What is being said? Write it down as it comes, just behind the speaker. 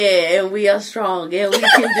And we are strong, and we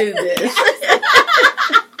can do this.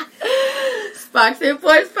 Sparks and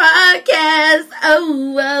Force Podcast.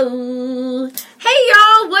 Oh. Hey,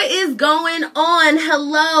 y'all. What is going on?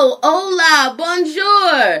 Hello. Hola.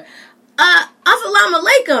 Bonjour. Assalamu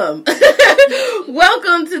alaikum.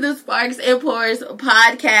 Welcome to the Sparks and Pores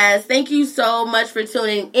Podcast. Thank you so much for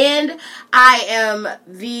tuning in. I am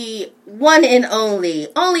the one and only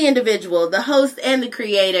individual, the host and the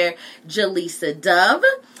creator, Jaleesa Dove.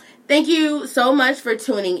 Thank you so much for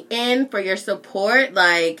tuning in, for your support.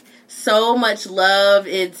 So much love.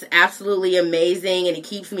 It's absolutely amazing, and it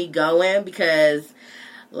keeps me going because,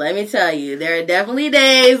 let me tell you, there are definitely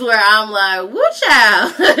days where I'm like, woo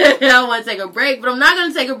child, I want to take a break, but I'm not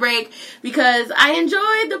going to take a break because I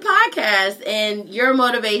enjoyed the podcast, and your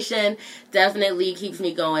motivation definitely keeps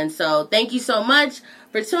me going. So thank you so much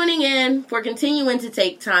for tuning in, for continuing to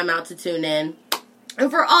take time out to tune in, and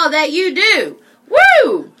for all that you do.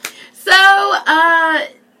 Woo! So,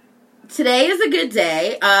 today is a good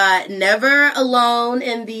day. Never alone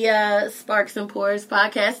in the Sparks and Pores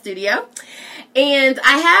podcast studio. And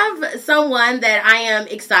I have someone that I am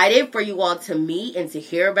excited for you all to meet and to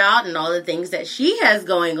hear about and all the things that she has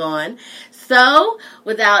going on. So,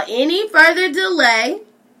 without any further delay,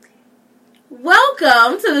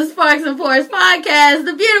 welcome to the Sparks and Pores podcast,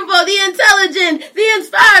 the beautiful, the intelligent, the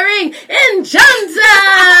inspiring,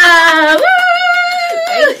 Njanta! Woo!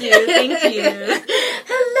 Thank you.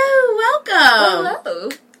 Hello, welcome. Hello.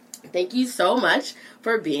 Thank you so much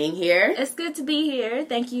for being here. It's good to be here.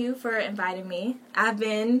 Thank you for inviting me. I've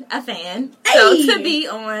been a fan, Hey! so to be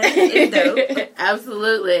on is dope.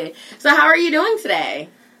 Absolutely. So how are you doing today?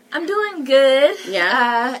 I'm doing good.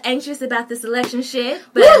 Yeah. Anxious about this election shit,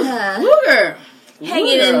 but Woo, girl.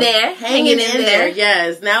 hanging in there. Hanging in there.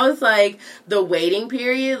 Yes. Now it's like the waiting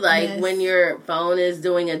period, Yes. when your phone is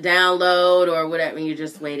doing a download or whatever, and you're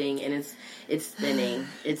just waiting, and it's spinning.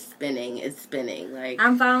 It's spinning.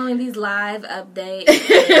 I'm following these live updates.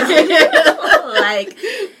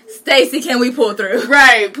 Stacy, can we pull through?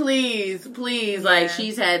 Right, please. Yeah.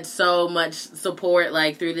 She's had so much support,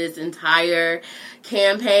 through this entire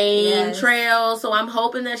campaign trail. So I'm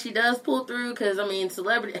hoping that she does pull through, because,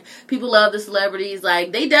 people love the celebrities.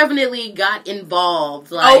 They definitely got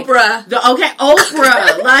involved. Oprah.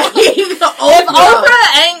 Oprah. If Oprah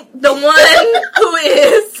ain't the one who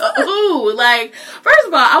is. Who? First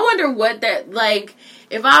of all, I wonder what that,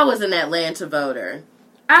 if I was an Atlanta voter.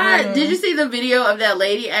 Did you see the video of that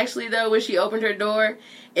lady, actually, though, when she opened her door?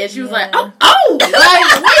 And she was like, wait a minute.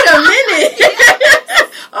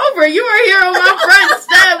 Oprah, you were here on my front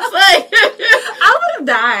steps. I would have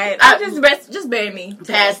died. Just bury me.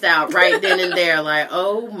 Passed out right then and there.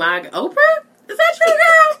 Oh my God. Oprah? Is that true,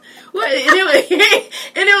 girl? What?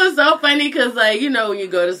 And it was so funny because, when you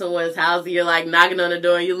go to someone's house and you're, knocking on the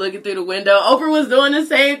door and you're looking through the window, Oprah was doing the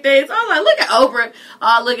same thing. So I was like, look at Oprah,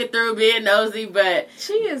 all looking through, being nosy, but...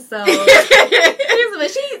 She is so...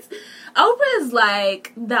 Oprah is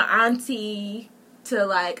like the auntie to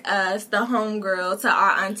us, the homegirl to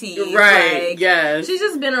our aunties. Right, yes. She's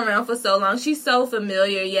just been around for so long. She's so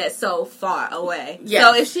familiar yet so far away. Yes.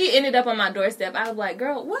 So if she ended up on my doorstep, I was like,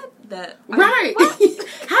 girl, what the... Right.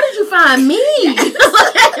 How did you find me?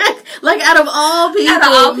 Out of all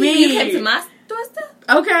people, you came to my doorstep?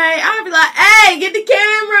 Okay, I'd be like, hey, get the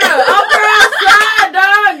camera. Oprah outside,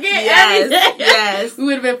 dog. Get everything. Yes. We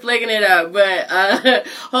would have been flicking it up. But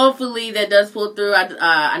hopefully that does pull through.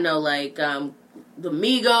 I know, the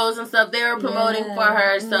Migos and stuff, they were promoting for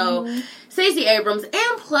her. So, Stacey Abrams.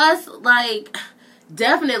 And plus,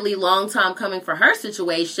 definitely long time coming for her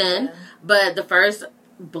situation. Yeah. But the first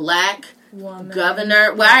black... woman.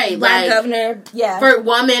 Governor, right? Black governor, yeah. For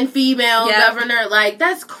woman, female governor,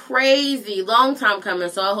 that's crazy. Long time coming,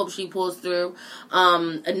 so I hope she pulls through.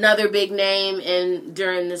 Another big name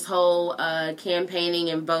during this whole campaigning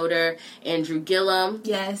and voter, Andrew Gillum.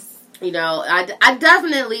 Yes. I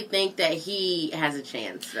definitely think that he has a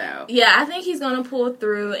chance, so. Yeah, I think he's going to pull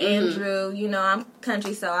through. Andrew, I'm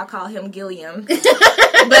country, so I call him Gilliam. But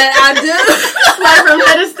I do. From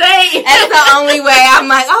Head of State. That's the only way. I'm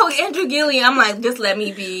like, Andrew Gilliam. I'm like, just let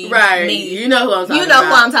me be me. You know who I'm talking about. You know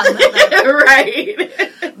who I'm talking about. Right.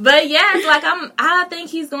 But yeah, it's I think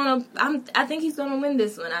he's going to win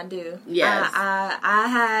this one. I do. Yes. I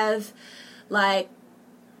have,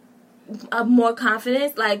 more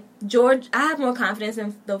confidence. George, I have more confidence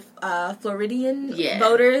in the Floridian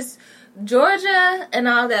voters. Georgia and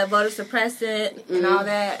all that voter suppressant and all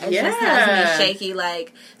that, it just has me shaky.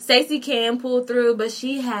 Stacey can pull through, but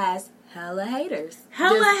she has hella haters.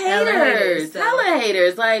 Hella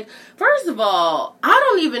haters. Like, first of all, I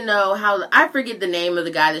don't even know how. I forget the name of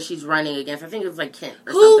the guy that she's running against. I think it was like Kent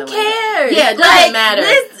or Who something. cares? Like yeah, it doesn't matter.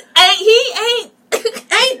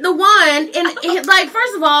 Ain't the one. And like,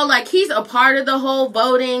 first of all, like, he's a part of the whole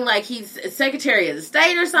voting. Like, he's Secretary of the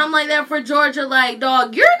State or something like that for Georgia. Like,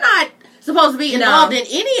 dog, you're not supposed to be involved in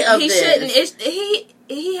any of this. He shouldn't.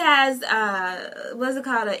 He has what's it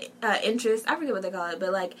called? Interest. I forget what they call it,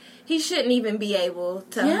 but like he shouldn't even be able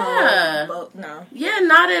to hold vote. No. Yeah,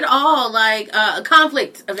 not at all. Like a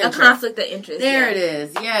conflict of interest. A conflict of interest. There it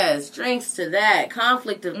is. Yes, drinks to that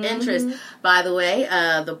conflict of interest. By the way,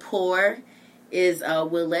 the pour is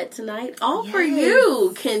Willette tonight. All for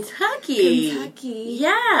you, Kentucky.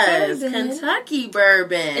 Yes, Kentucky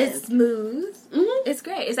bourbon. It's smooth. It's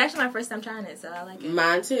great. It's actually my first time trying it, so I like it.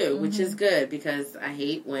 Mine too, which is good because I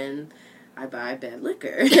hate when I buy bad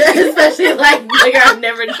liquor, especially like liquor I've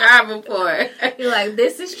never tried before. You're like,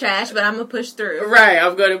 this is trash, but I'm gonna push through. Right,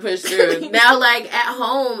 I'm gonna push through. Now, like at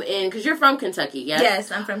home, because you're from Kentucky, yes?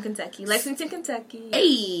 Yes, I'm from Kentucky, Lexington, Kentucky.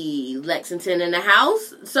 Hey, Lexington in the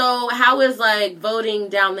house. So, how is like voting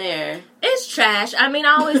down there? It's trash. I mean,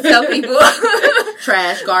 I always tell people,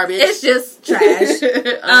 trash, garbage. It's just trash.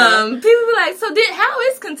 People be like, so how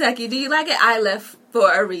is Kentucky? Do you like it? I left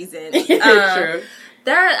for a reason. True.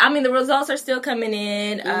 The results are still coming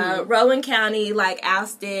in. Rowan County, like,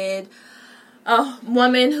 ousted a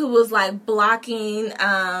woman who was, like, blocking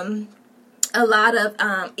a lot of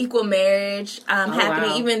equal marriage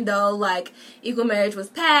happening. Wow. Even though, like, equal marriage was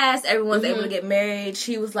passed, everyone's able to get married.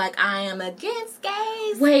 She was like, I am against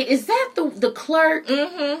gays. Wait, is that the clerk?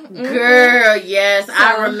 Girl, yes, so,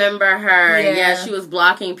 I remember her. Yeah, she was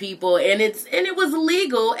blocking people, and it was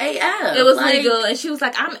legal AF. It was legal, and she was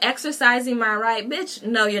like, I'm exercising my right. Bitch,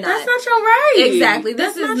 no, you're not. That's not your right. Exactly.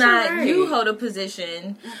 This is not right. You hold a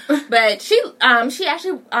position. But she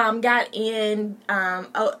actually got in,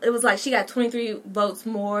 it was like she got 23 votes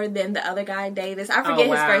more than the other guy, Davis. I forget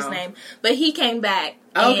his first name, but he came back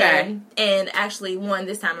and actually won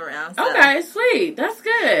this time around. So. Okay, sweet. That's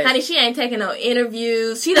good. Honey, she ain't taking no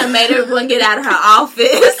interviews. She done made everyone get out of her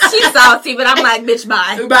office. She's salty, but I'm like, bitch,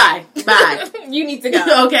 bye. Bye. You need to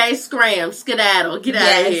go. Okay, scram, skedaddle, get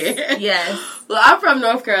out of here. Yes. Well, I'm from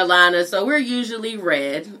North Carolina, so we're usually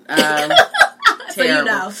red. So you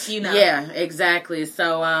know. Yeah, exactly.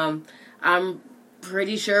 So I'm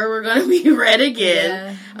pretty sure we're going to be red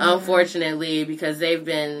again, unfortunately, because they've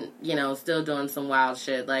been, still doing some wild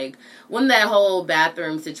shit. Like, when that whole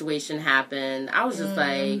bathroom situation happened, I was just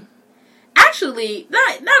like, actually,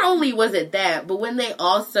 not only was it that, but when they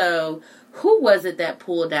also, who was it that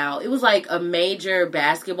pulled out? It was like a major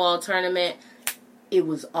basketball tournament. It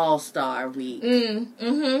was All-Star Week.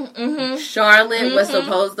 Charlotte was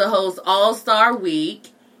supposed to host All-Star Week,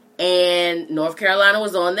 and North Carolina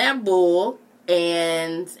was on that bull.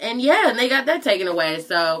 And they got that taken away.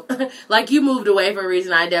 So, like, you moved away for a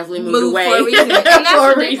reason. I definitely moved away for a reason. And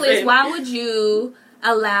that's ridiculous. Why would you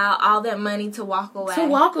allow all that money to walk away? To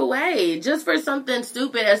walk away. Just for something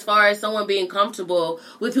stupid as far as someone being comfortable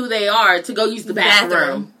with who they are to go use the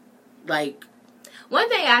bathroom. Like, one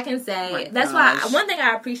thing I can say, one thing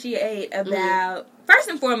I appreciate about, first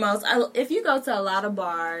and foremost, if you go to a lot of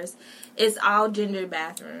bars, it's all gender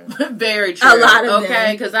bathrooms. Very true. A lot of them.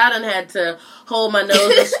 Okay, because I done had to hold my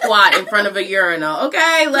nose and squat in front of a urinal.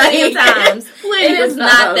 Okay, plenty of times. It is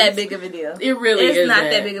not that big of a deal. It really is. It's not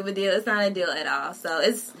that big of a deal. It's not a deal at all. So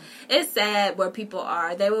it's sad where people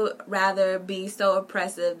are. They would rather be so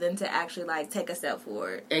oppressive than to actually like take a step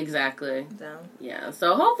forward. Exactly.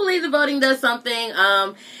 So hopefully the voting does something.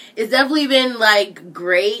 It's definitely been like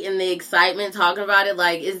great, and the excitement talking about it,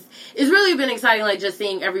 like it's really been exciting, like just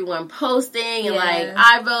seeing everyone posting and like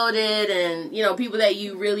I voted, and people that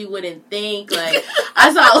you really wouldn't think. Like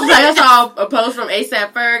I saw a post from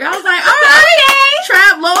ASAP Ferg. I was like, all right,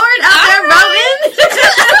 Trap Lord out there voting.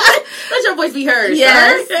 Let your voice be heard.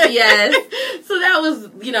 Yes. So that was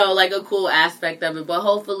like a cool aspect of it. But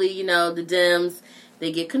hopefully the Dems,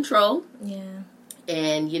 they get control. Yeah.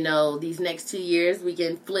 And, these next 2 years, we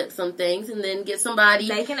can flip some things and then get somebody...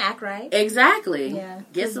 They can act right. Exactly. Yeah.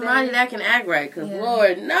 Get somebody that can act right, because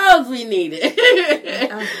Lord knows we need it.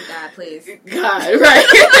 Oh, God, please. God,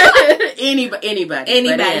 right.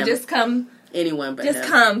 Anybody. Just come... Anyone but Just him.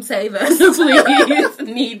 Come save us. Please.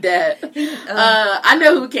 Need that. I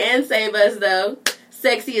know who can save us, though.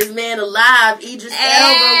 Sexiest man alive, Idris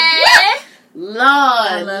Elba.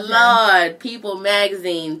 Lord, People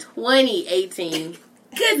Magazine 2018.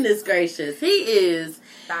 Goodness gracious, he is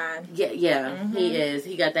fine. Yeah, he is.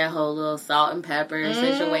 He got that whole little salt and pepper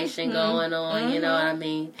situation going on. You know what I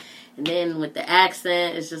mean? And then with the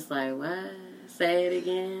accent, it's just like, what? Say it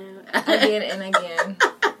again. Again and again.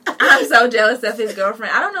 I'm so jealous of his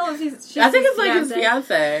girlfriend. I don't know if I think it's like his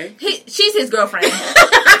fiance. She's his girlfriend.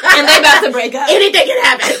 And they about to break up. Anything can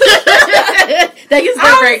happen. They can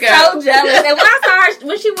still break up. I'm so jealous. And when I saw her,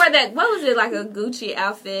 when she wore that, what was it, like a Gucci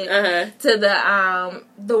outfit to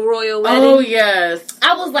the royal wedding? Oh, yes.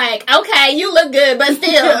 I was like, okay, you look good, but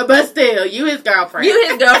still. But still, you his girlfriend. You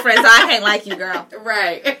his girlfriend, so I can't like you, girl.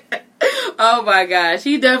 Right. Oh my gosh,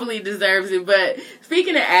 he definitely deserves it. But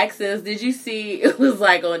speaking of accents, did you see, it was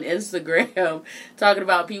like on Instagram, talking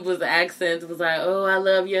about people's accents. It was like, oh, I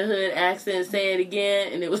love your hood accent, say it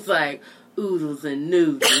again. And it was like, oodles and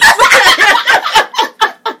noodles. Niggas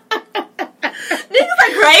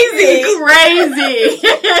are crazy. Crazy.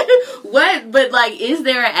 What? But like, is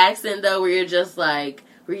there an accent though where you just like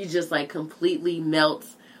completely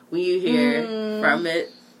melts when you hear from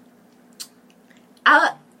it?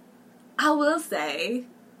 I will say,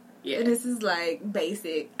 yeah, this is like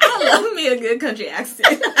basic. I love me a good country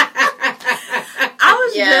accent. I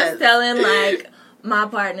was just telling like my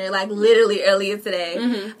partner, like literally earlier today,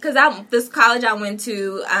 because this college I went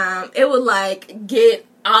to, it would like get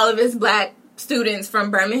all of its black students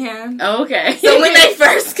from Birmingham. Oh, okay. So when they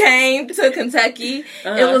first came to Kentucky,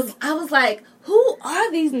 I was like, who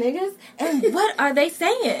are these niggas and what are they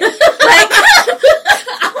saying? Like,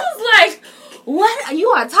 I was like, what? You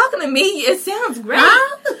are talking to me. It sounds great. But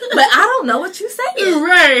I don't know what you're saying.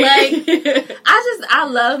 Right. Like, I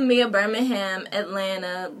love me a Birmingham,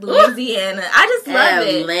 Atlanta, Louisiana. I just love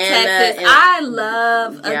it. Texas. I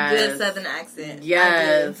love a good Southern accent.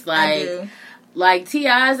 Yes. I do. Like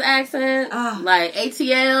T.I.'s accent, like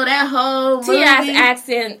ATL, that whole T.I.'s movie.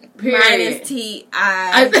 accent Period. minus T.I.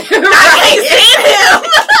 I can't stand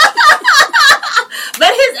him.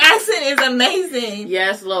 But his accent is amazing.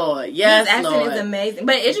 Yes, Lord. Yes, his Lord. accent is amazing.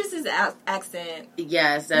 But Idris's accent.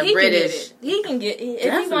 Yes, that he British. He can get it.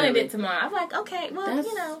 If he wanted it tomorrow, I'm like, okay, well, that's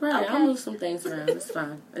right. Okay. I'll move some things around. It's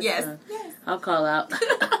fine. It's fine. Yes. I'll call out.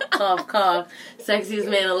 Cough, cough. Sexiest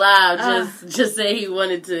man alive just said he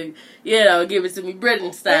wanted to, give it to me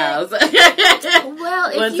Britain style. Well,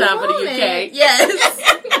 if one you time want for the UK. Yes.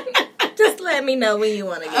 Just let me know when you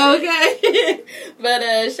want to get it. Okay. But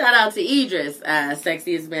shout out to Idris,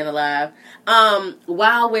 sexiest man alive.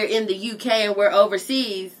 While we're in the UK and we're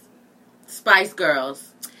overseas, Spice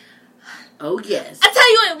Girls. Oh, yes. I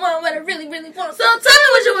tell you what I really, really want. So tell me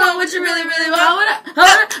what you want, what you really, really want.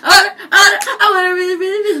 I want to really,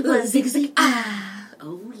 really, really want.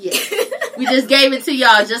 Oh, yes. We just gave it to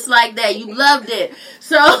y'all just like that. You loved it.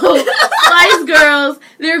 So, Spice Girls,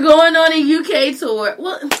 they're going on a UK tour.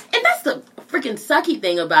 Well, and that's the freaking sucky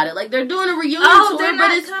thing about it. Like, they're doing a reunion tour, they're but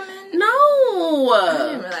not it's coming? No. I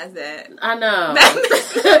didn't realize that. I know.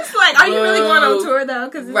 It's like, are you really going on tour, though?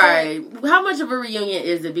 Cause it's right. How much of a reunion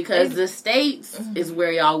is it? Because the States is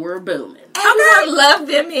where y'all were booming. Everyone loved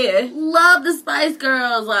them here. Love the Spice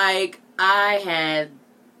Girls. Like, I had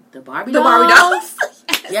the Barbie dolls.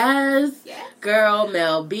 Yes. Girl,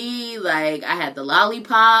 Mel B. Like, I had the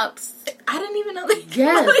lollipops. I didn't even know they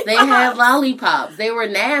Yes, they had lollipops. They were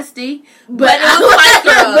nasty. But it was Spice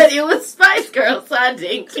Girls. But it was Spice Girls, so I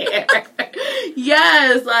didn't care.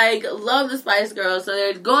 Yes, like, love the Spice Girls. So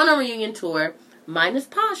they're going on a reunion tour. Minus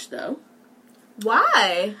Posh, though.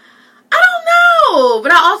 Why? I don't know.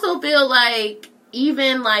 But I also feel like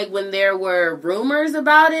even like when there were rumors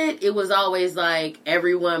about it, it was always like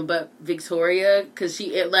everyone but Victoria, because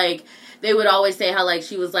they would always say how like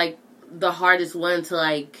she was like the hardest one to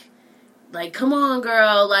like come on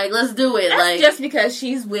girl, like let's do it. That's like just because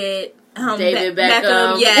she's with David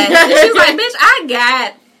Beckham. Yeah, she's like, bitch,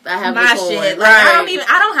 I have my shit. Like, right.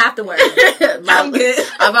 I don't have to worry. I'm good.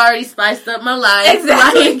 I've already spiced up my life.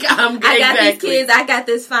 Exactly. Like, I'm good. I got these kids. I got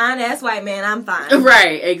this fine ass white man. I'm fine.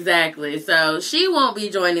 Right. Exactly. So she won't be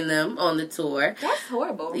joining them on the tour. That's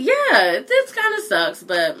horrible. Yeah, this kind of sucks,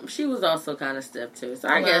 but she was also kind of stiff too. So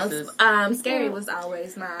I guess it's Scary was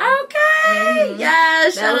always mine. Okay.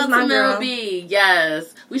 Yes. Shout out to Mel girl. B.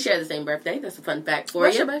 Yes. We share the same birthday. That's a fun fact for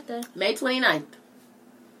What's you. your birthday? May 29th.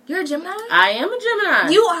 You're a Gemini? I am a Gemini.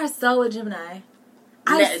 You are so a Gemini.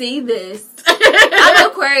 I see this. I'm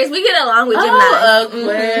Aquarius. We get along with Gemini. Oh,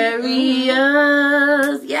 Aquarius.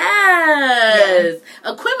 Yes.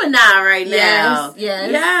 Aquemini right now.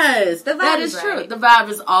 Yes. The vibe that is is true. right. The vibe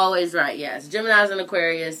is always right, yes. Gemini's and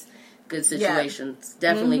Aquarius, good situations.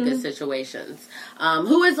 Yeah. Definitely good situations.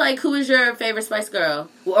 Who is your favorite Spice Girl?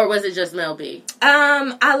 Or was it just Mel B?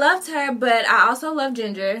 I loved her, but I also love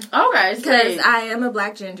Ginger. Okay. Because I am a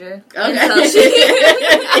black ginger. Okay. And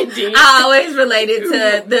so I always related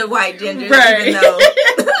to the white ginger. Right. Even though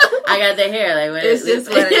I got the hair. Like, what it's just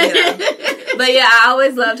what, you know. But yeah, I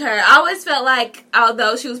always loved her. I always felt like,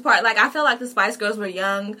 although she was I felt like the Spice Girls were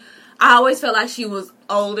young. I always felt like she was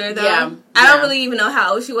older, though. Yeah. I don't really even know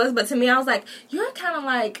how old she was, but to me, I was like, you're kind of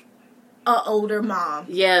like an older mom.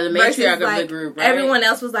 Yeah, the matriarch of the group, right? Everyone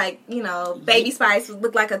else was like, you know, Baby Spice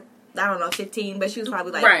looked like a, I don't know, 15, but she was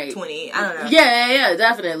probably like 20. I don't know. Yeah,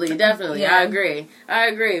 definitely. Yeah. I agree.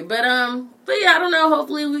 But yeah, I don't know.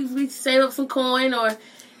 Hopefully we save up some coin, or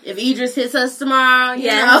if Idris hits us tomorrow, you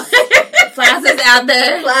know. Flies us out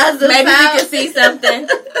there. Maybe we can see something.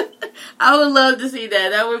 I would love to see that.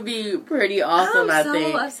 That would be pretty awesome, I think.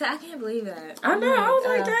 I'm so upset. I can't believe that. I know. I was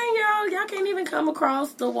like, dang, y'all can't even come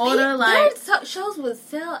across the water. Their shows would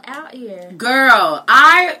sell out here. Girl,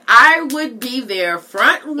 I would be there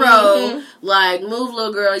front row, like, move,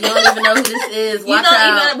 little girl. You don't even know who this is. Watch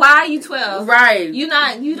out. Why are you 12? Right. You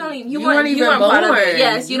weren't even born. Part of it.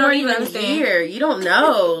 Yes, you don't even understand. Here. You don't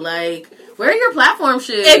know. Like, where are your platform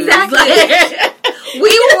shoes? Exactly. Like, we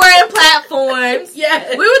were wearing platforms.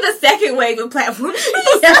 Yes. We were the second wave of platform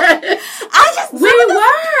shoes. Yes. We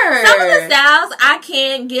were. Some of the styles I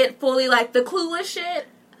can't get fully, like the Clueless shit.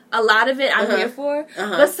 A lot of it I'm here for.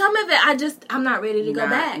 But some of it I'm not ready to go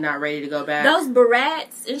back. Not ready to go back. Those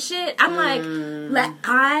barrettes and shit, I'm like,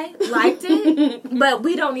 I liked it, but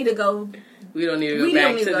we don't need to go. We don't need to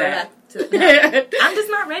go back to that. I'm just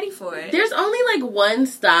not ready for it. There's only like one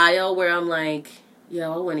style where I'm like,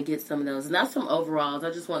 yo, I want to get some of those. Not some overalls.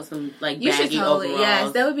 I just want some like baggy overalls.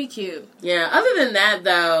 Yes, that would be cute. Yeah. Other than that,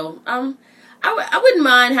 though, I wouldn't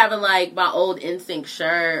mind having like my old NSYNC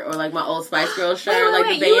shirt or like my old Spice Girls shirt,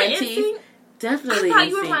 like the band tee. Definitely. I thought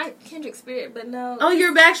you were my Kendrick Spirit, but no. Oh,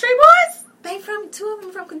 you're Backstreet Boys? Two of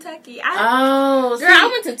them from Kentucky. Girl,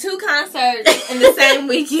 I went to 2 concerts in the same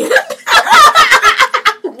weekend.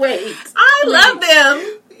 Wait. I love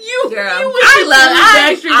them.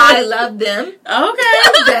 I love them.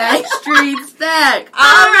 Okay. Backstreet Stack.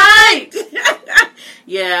 All right.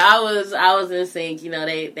 Yeah, I was in sync. You know,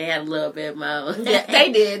 they had a little bit more. Yeah,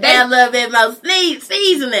 they did. They had a little bit more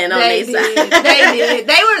seasoning on their side. They did.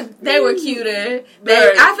 They were cuter.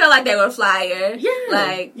 I felt like they were flyer. Yeah.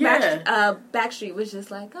 Like Backstreet was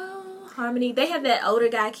just like, oh, Harmony. They had that older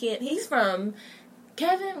guy, Kent. He's from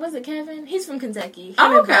Kevin. Was it Kevin? He's from Kentucky.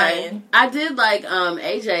 Okay. I did like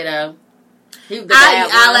AJ though.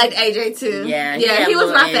 I liked AJ too. Yeah, he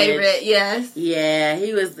was my favorite. Yes. Yeah,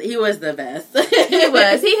 he was the best. He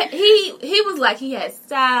was. He was like, he had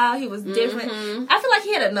style. He was different. I feel like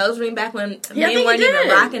he had a nose ring back when men weren't even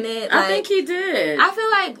rocking it. I think he did. I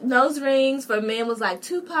feel like nose rings for men was like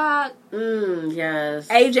Tupac. Yes.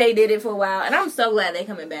 AJ did it for a while, and I'm so glad they're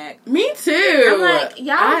coming back. Me too. I'm like,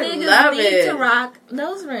 y'all niggas need to rock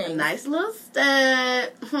nose rings. Nice little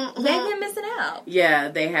step. They've been missing out. Yeah,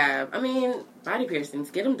 they have. I mean, body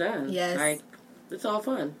piercings, get them done. Yes. Like, it's all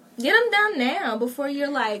fun. Get them done now before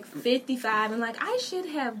you're like 55 and like, I should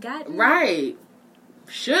have gotten right.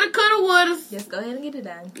 Shoulda, coulda, woulda. Just go ahead and get it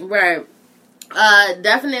done. Right.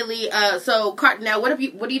 Definitely. So, now, what do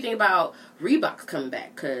you think about Reebok coming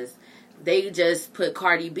back? Because they just put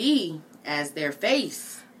Cardi B as their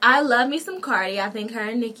face. I love me some Cardi. I think her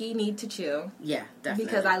and Nicki need to chill. Yeah, definitely.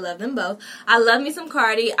 Because I love them both. I love me some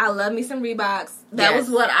Cardi. I love me some Reeboks. That was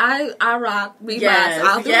what I rock. Reeboks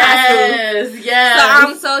all through high school. Yes. So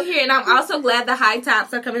I'm so here. And I'm also glad the high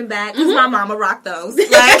tops are coming back. Because my mama rocked those. Like,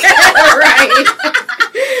 right.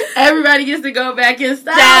 Everybody gets to go back in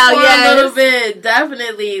style for a little bit.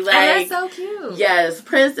 Definitely. Like, and that's so cute. Yes.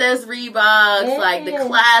 Princess Reeboks. Like the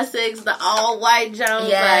classics. The all white Jones.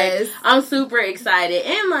 Yes. Like, I'm super excited.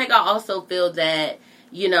 And like, I also feel that,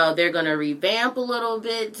 you know, they're going to revamp a little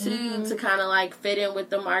bit too to kind of like fit in with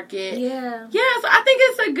the market. Yeah. Yeah. So I think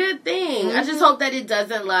it's a good thing. I just hope that it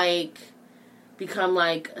doesn't like become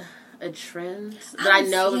like a trend. But I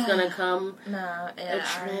know it's going to come a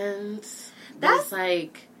trend. That's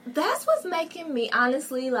like... That's what's making me,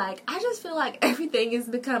 honestly, like, I just feel like everything is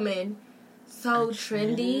becoming so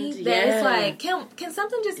trendy that it's like, can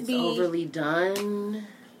something just be... overly done.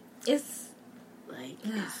 It's... like,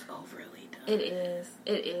 it's overly done. It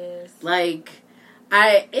is. Like,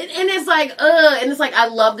 and it's like, and it's like, I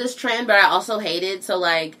love this trend, but I also hate it. So,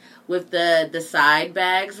 like, with the side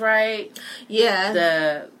bags, right? Yeah.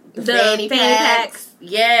 The fanny packs.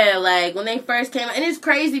 Yeah, like, when they first came out. And it's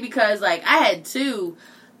crazy because, like, I had 2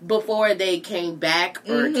 before they came back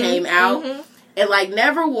or came out. And, like,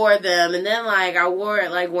 never wore them. And then, like, I wore it,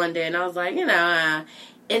 like, one day. And I was like, you know,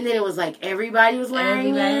 and then it was like everybody was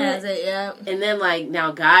wearing it. Has it, yep. And then, like,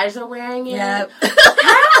 now guys are wearing it. Yep.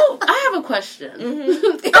 I have a question. Or,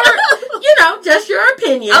 you know, just your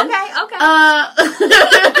opinion. Okay.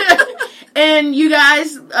 And you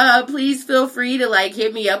guys, please feel free to like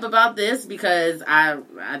hit me up about this because I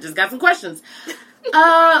just got some questions.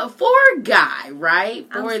 For a guy, right?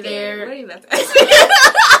 For their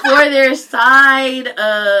side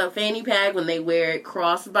fanny pack when they wear it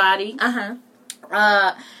crossbody.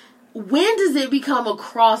 When does it become a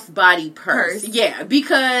crossbody purse? Yeah,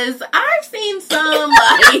 because I've seen some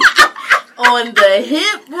like on the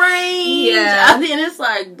hip range. Yeah, and it's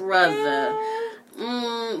like, brother.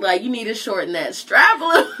 Like you need to shorten that strap a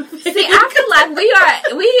little bit. See, I feel like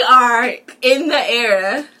we are in the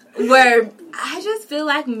era where I just feel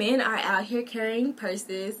like men are out here carrying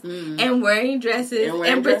purses and wearing dresses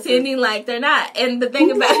and pretending like they're not. And the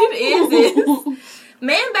thing about it is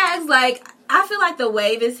man bags, like, I feel like the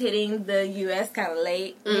wave is hitting the U.S. kind of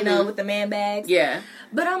late, you know, with the man bags. Yeah.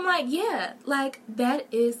 But I'm like, yeah, like, that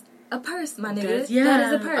is a purse, my nigga. Yeah. That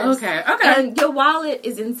is a purse. Okay. And your wallet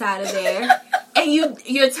is inside of there. And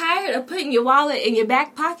you're tired of putting your wallet in your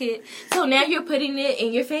back pocket, so now you're putting it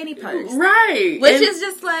in your fanny purse. Right. Which is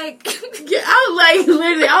just like... I was like,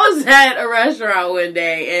 literally, I was at a restaurant one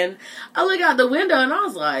day, and I look out the window, and I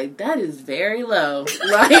was like, that is very low.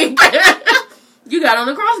 Like... You got on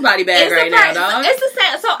a crossbody bag right now, dog. It's the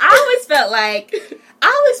same. So I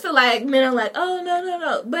always feel like men are like, oh,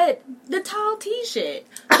 no. But the tall T-shirt,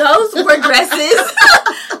 those were dresses.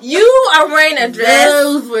 You are wearing a dress.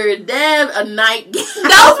 Those were a nightgown.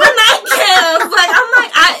 Those were nightgowns. Like, I'm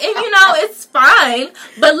like, and you know, it's fine.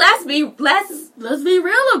 But let's be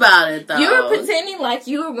real about it, though. You were pretending like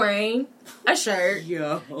you were wearing a shirt.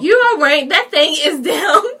 Yo. You are wearing, that thing is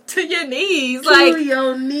down to your knees. Like, to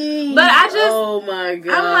your knees. But I just, oh my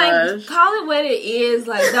gosh. I'm like, call it what it is.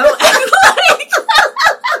 Like,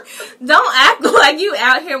 don't act like you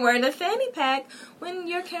out here wearing a fanny pack when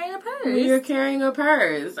you're carrying a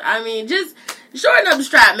purse. I mean, just shorten up the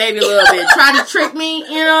strap maybe a little bit. Try to trick me,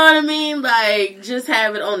 you know what I mean? Like, just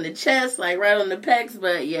have it on the chest, like right on the pecs.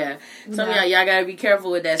 But yeah, some of y'all gotta be careful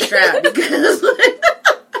with that strap because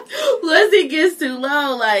once it gets too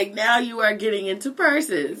low, like, now you are getting into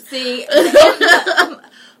purses. See, oh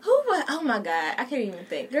my God, I can't even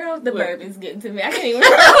think. Girl, the burp is getting to me. I can't even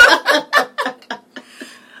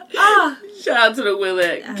Shout out to the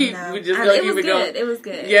Willette. We just gonna keep it going. It was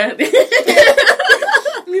good. Yeah.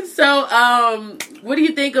 So, what do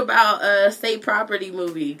you think about State Property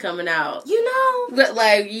movie coming out? You know, but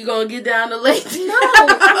like, you gonna get down the lake? No,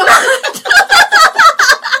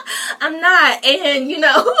 I'm not. And you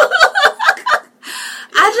know,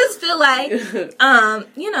 I just feel like,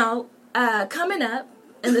 you know, coming up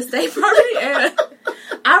in the State Property era,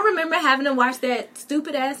 I remember having to watch that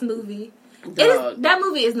stupid ass movie. That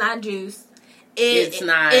movie is not Juice. It's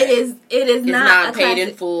not. It is not paid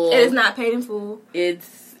in full. It is not paid in full.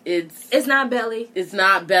 It's not Belly. It's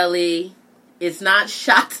not Belly. It's not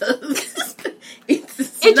Shotas.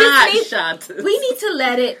 It's not Shotas. We need to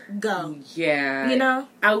let it go. Yeah. You know?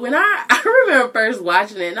 When I remember first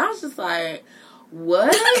watching it, and I was just like,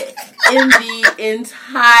 what in the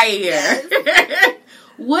entire...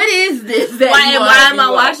 What is this? Why am I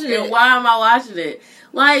watching it? Why am I watching it?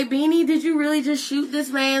 Like, Beanie, did you really just shoot this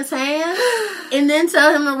man's hand and then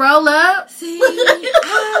tell him to roll up? See,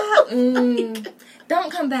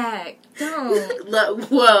 don't come back. Don't.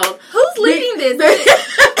 Well, who's leading this?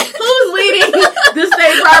 Who's leading the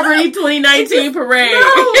State Property 2019 parade? No,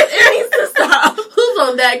 it needs to stop. Who's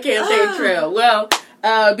on that campaign trail? Well,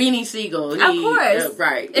 Beanie Siegel. Of course.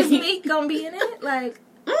 Right. Is Meek gonna be in it? Like,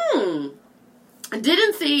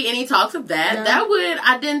 didn't see any talks of that. No.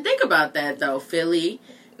 I didn't think about that though. Philly,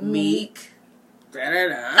 Meek.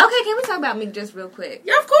 Da-da-da. Okay, can we talk about Meek just real quick?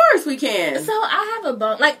 Yeah, of course we can. So I have a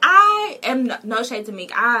bone. Like, I am no shade to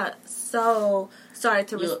Meek. I so started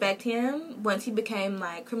to respect him once he became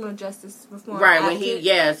like criminal justice reform. Right, when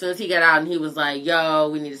as soon as he got out and he was like, "Yo,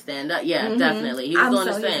 we need to stand up." Yeah, definitely. He was doing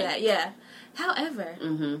his thing. Yeah. However,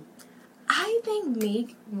 I think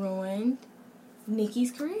Meek ruined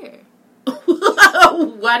Nicki's career.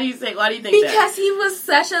 Why do you think that? Because he was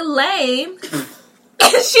such a lame.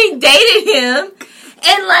 And she dated him.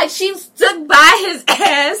 And, like, she stuck by his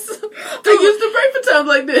ass. I used to pray for times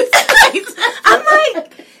like this. I'm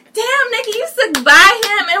like, damn, nigga, you stuck by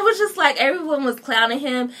him. And it was just like, everyone was clowning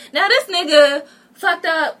him. Now, this nigga fucked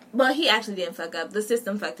up. Well, he actually didn't fuck up. The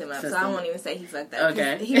system fucked him up. So I won't even say he fucked up.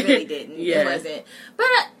 Okay. He really didn't. It wasn't. But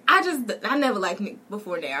I never liked Nick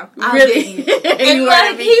before now. Really? And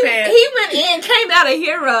like, he went in, came out a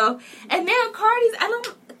hero. And now Cardi's, I'm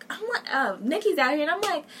like, Nicki's out here. And I'm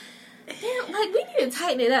like, damn, like, we need to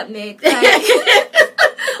tighten it up, Nick. Like,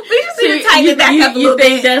 we just need to tighten it back up a little bit.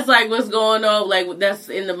 You think that's like what's going on? Like that's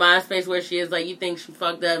in the mind space where she is. Like you think she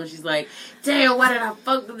fucked up and she's like, damn, why did I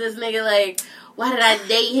fuck with this nigga? Like why did I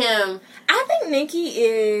date him? I think Nikki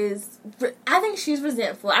is. I think she's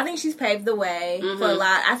resentful. I think she's paved the way for a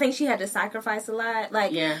lot. I think she had to sacrifice a lot.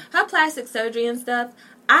 Like her plastic surgery and stuff.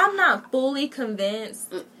 I'm not fully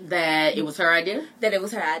convinced that it was her idea. That it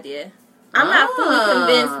was her idea. I'm not fully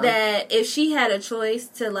convinced that if she had a choice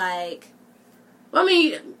to like. I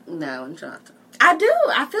mean, no, I'm trying to. I do.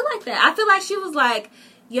 I feel like that. I feel like she was like,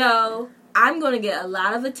 yo, I'm going to get a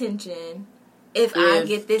lot of attention if I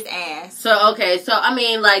get this ass. So, okay. So, I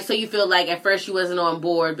mean, like, so you feel like at first she wasn't on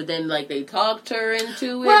board, but then, like, they talked her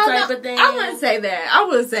into it type of thing? I wouldn't say that. I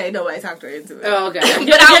wouldn't say nobody talked her into it. Oh, okay.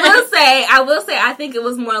 But I will say, I think it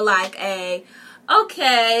was more like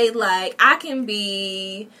like, I can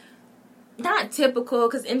be... Not typical,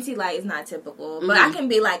 because MC Lyte is not typical. But I can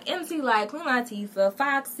be like MC Lyte, Queen Latifah,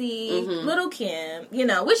 Foxy, Lil' Kim, you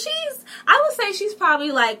know. Which I would say she's probably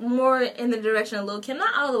like more in the direction of Lil' Kim.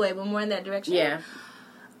 Not all the way, but more in that direction. Yeah.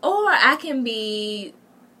 Or I can be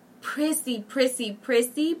pretty. Because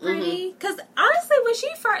honestly, when she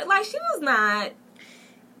first, like, she was not...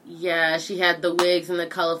 Yeah, she had the wigs and the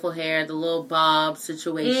colorful hair, the little bob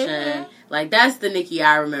situation. Like, that's the Nikki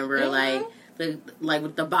I remember, like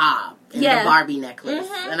with the bob and the Barbie necklace.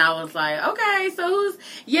 And I was like, okay, so who's...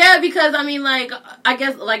 Yeah, because, I mean, like, I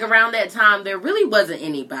guess, like, around that time, there really wasn't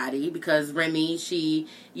anybody because Remy, she,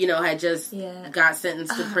 you know, had just got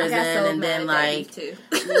sentenced to prison. And then, like...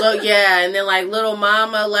 and then, like, Little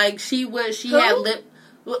Mama, like, she had lip...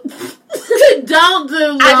 Don't do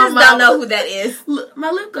Little Mama. I just don't know who that is.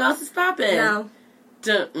 My lip gloss is popping. No.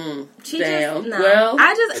 She damn. Just, no. Well,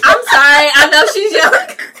 I'm sorry. I know she's young.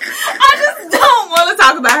 I just don't want to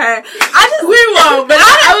talk about her. We won't. But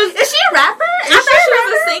is she a rapper? I thought she was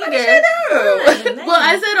a singer. Well,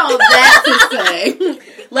 I said all that to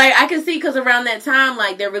say, like, I can see because around that time,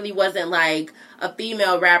 like, there really wasn't like a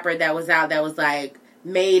female rapper that was out that was like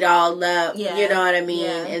made all up. You know what I mean?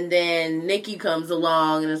 Yeah. And then Nikki comes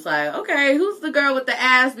along and it's like, okay, who's the girl with the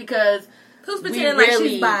ass? Because who's pretending like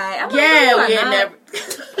she's bi? We had never.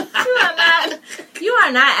 You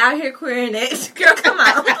are not out here queering it. Girl, come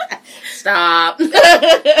on. Stop. Come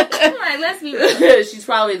on, let's be real. She's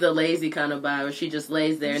probably the lazy kind of bi where she just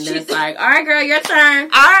lays there and then it's like, all right, girl, your turn. All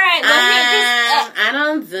right, let's I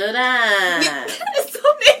don't do that. It's so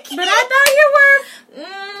Nikki. But I thought you were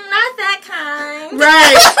not that kind.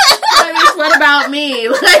 Right. What about me?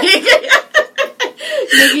 Like,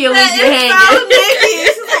 Nikki will leave you hanging. Nikki.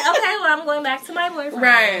 She's like, okay, well, I'm going back to my boyfriend.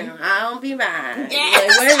 Right. I don't be bi. Like,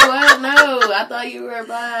 wait, what? No. I thought you were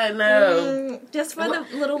bi. No. Just for the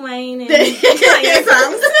Lil Wayne and Kanye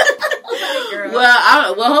songs.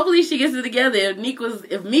 Well, hopefully she gets it together. If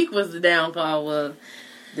Meek was the downfall, well,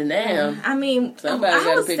 then damn. I mean, somebody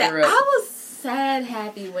got to pick her up. I was sad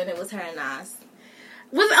happy when it was her and Nas.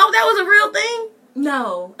 That was a real thing?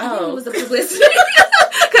 No, I think it was a publicity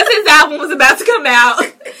because his album was about to come out.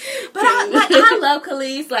 But I love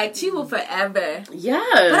Khalees. Like, she will forever.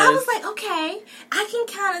 Yes. But I was like, okay, I can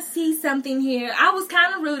kind of see something here. I was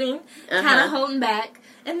kind of rooting, kind of holding back,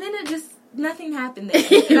 and then it just nothing happened there.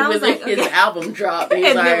 And I was like, okay. His album dropped. He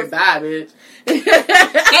was like, bye, bitch. And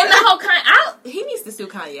the whole he needs to sue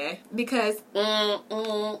Kanye because I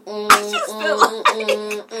just feel like.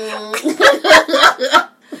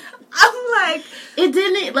 I'm like, it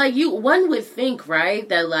didn't, like, one would think, right,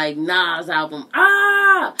 that, like, Nas album,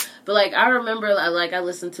 but, like, I remember, like, I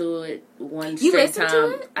listened to it one straight time. You listened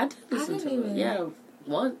to it? I did listen to it, yeah,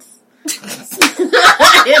 once.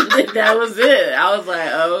 That was it. I was like,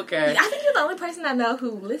 oh, okay. I think you're the only person I know who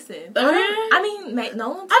listened. Oh, yeah? I mean, no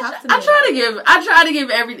one talks to me. I try to give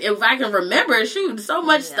if I can remember, so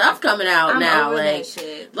much stuff coming out now. That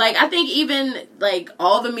shit. Like, I think even, like,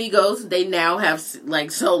 all the Migos, they now have, like,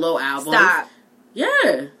 solo albums. Stop.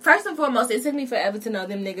 Yeah. First and foremost, it took me forever to know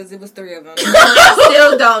them niggas. It was 3 of them. I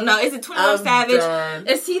still don't know. Is it 21 Savage? Done.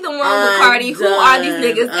 Is he the one with Cardi? Who are these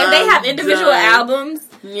niggas? And they have individual albums?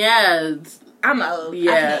 Yes. I'm old.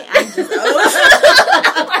 Yeah. I'm just old.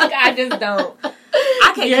 Like, I just don't.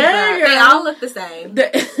 I can't keep up. They all look the same.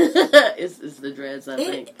 It's the dreads, I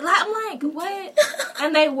think. I'm like, what?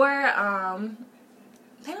 And they were,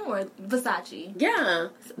 they don't wear Versace. Yeah.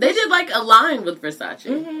 They did, like, a line with Versace.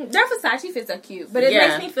 Mm-hmm. Their Versace fits are cute, but it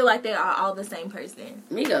makes me feel like they are all the same person.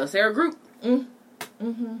 Migos, they're a group.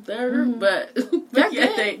 Mm-hmm. They're a group, but they're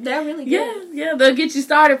good. They're really good. Yeah, they'll get you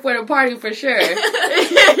started for the party for sure.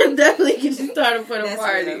 Definitely get you started for the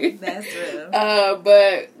party. Real. That's real.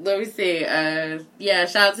 But let me see.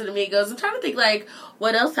 Shout out to the Migos. I'm trying to think, like,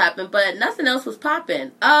 what else happened, but nothing else was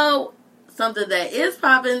popping. Oh, something that is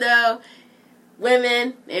popping though.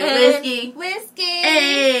 Women and whiskey. Whiskey.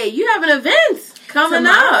 Hey, you have an event coming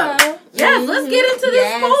Tomorrow. up. Yes, let's get into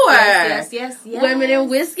this more. Yes. Women and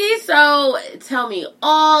whiskey. So tell me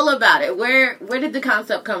all about it. Where did the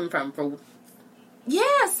concept come from?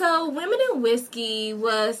 So Women in Whiskey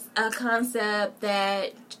was a concept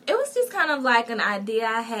that it was just kind of like an idea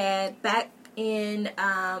I had back in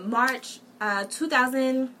March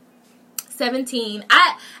 2017.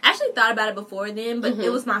 I actually thought about it before then, but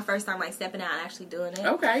it was my first time like stepping out and actually doing it.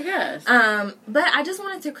 Okay, yes. But I just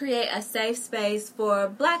wanted to create a safe space for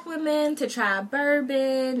Black women to try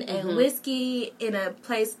bourbon and whiskey in a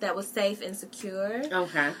place that was safe and secure.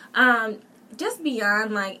 Okay. Just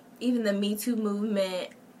beyond like even the Me Too movement,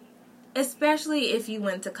 especially if you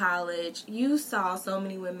went to college, you saw so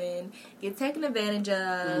many women get taken advantage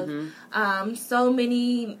of. So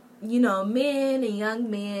many, men and young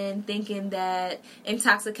men thinking that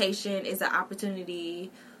intoxication is an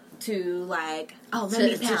opportunity to like,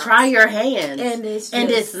 let me try your hand, and it's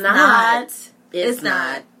not. It's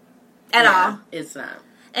not at all. It's not.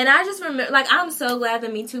 And I just remember, like, I'm so glad the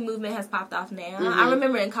Me Too movement has popped off now. I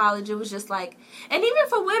remember in college, it was just like, and even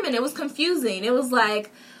for women, it was confusing. It was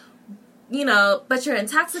like, but you're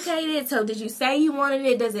intoxicated, so did you say you wanted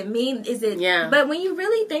it? Does it mean, is it? Yeah. But when you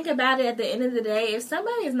really think about it at the end of the day, if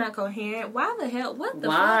somebody is not coherent, why the hell, what the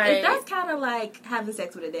fuck? If that's kind of like having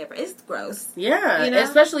sex with a dead person, it's gross. Yeah,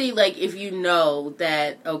 especially, like, if you know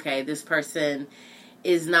that, okay, this person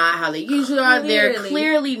is not how they usually are. They're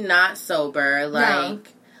clearly not sober. Like,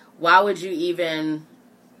 why would you even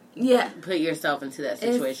put yourself into that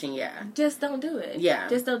situation? Just don't do it. Yeah.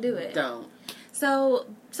 Just don't do it. Don't. So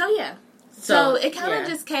it kind of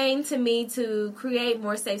just came to me to create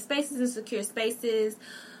more safe spaces and secure spaces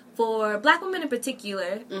for Black women in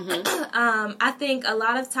particular. I think a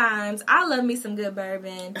lot of times, I love me some good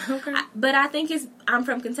bourbon. Okay. But I think I'm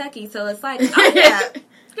from Kentucky, so it's like, girl,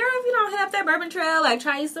 if you don't have that bourbon trail, like,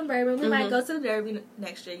 try you some bourbon. We might go to the Derby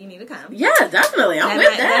next year. You need to come. Yeah, definitely. I'm with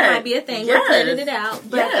that. That might be a thing. We're planning it out.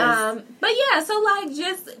 But yeah, so, like,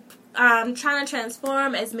 just trying to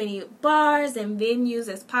transform as many bars and venues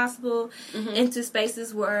as possible into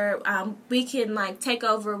spaces where we can, like, take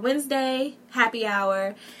over Wednesday, happy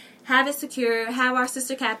hour, have it secure, have our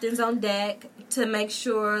sister captains on deck to make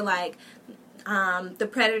sure, like, the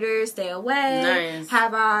predators stay away. Nice.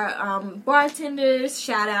 Have our bartenders,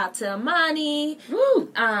 shout out to Amani. Woo.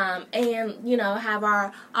 And have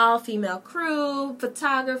our all female crew,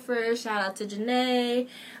 photographers, shout out to Janae.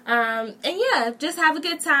 And just have a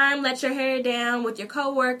good time. Let your hair down with your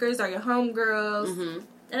coworkers or your homegirls,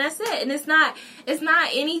 and that's it. And it's not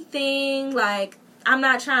anything like, I'm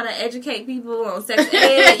not trying to educate people on sex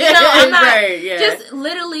ed. I'm not. Just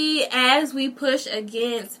literally, as we push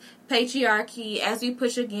against patriarchy, as we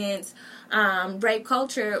push against rape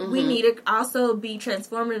culture, we need to also be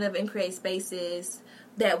transformative and create spaces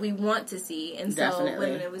that we want to see. And so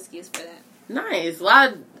Women in Whiskey is for that. Nice.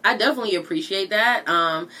 Well, I definitely appreciate that.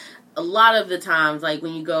 A lot of the times, like,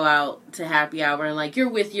 when you go out to happy hour and, like, you're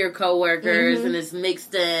with your coworkers and it's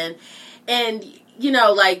mixed in, and,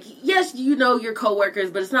 like, yes, your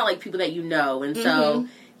coworkers, but it's not, like, people that you know, and so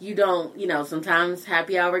you don't, sometimes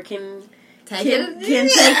happy hour can take you there,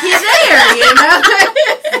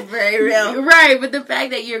 Very real. Right, but the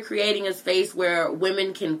fact that you're creating a space where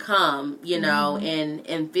women can come,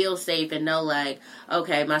 and feel safe and know, like,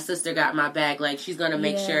 okay, my sister got my back, like, she's going to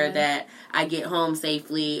make sure that I get home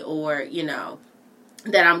safely, or,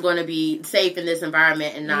 that I'm going to be safe in this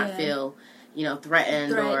environment and not feel,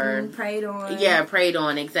 threatened or preyed on. Yeah, preyed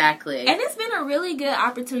on, exactly. And it's been a really good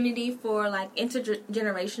opportunity for, like,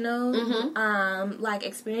 intergenerational like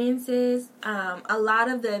experiences. A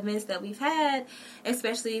lot of the events that we've had,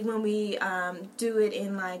 especially when we do it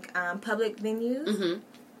in, like, public venues,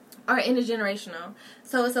 are intergenerational.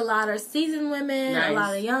 So it's a lot of seasoned women, a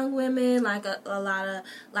lot of young women, like a lot of,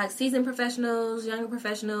 like, seasoned professionals, younger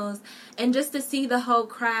professionals, and just to see the whole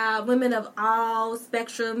crowd, women of all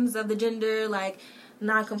spectrums of the gender, like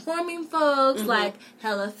non-conforming folks, like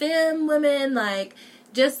hella femme women, like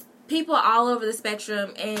just people all over the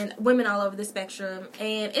spectrum and women all over the spectrum.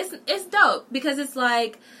 And it's dope because it's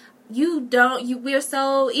like we're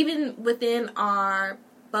so, even within our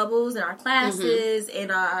bubbles and our classes and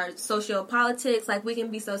our social politics, like, we can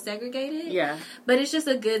be so segregated. Yeah. But it's just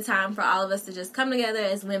a good time for all of us to just come together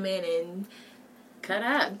as women and cut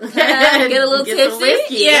up. Get a little Get tipsy. some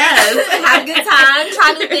whiskey. Yes. Have a good time.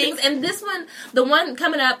 Try new things. And this one, the one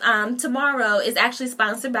coming up tomorrow, is actually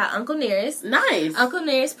sponsored by Uncle Nearest. Nice. Uncle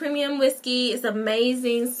Nearest Premium Whiskey is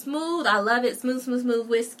amazing, smooth. I love it. Smooth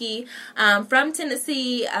whiskey from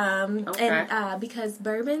Tennessee. And because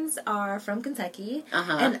bourbons are from Kentucky,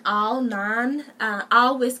 and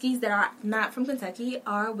all whiskeys that are not from Kentucky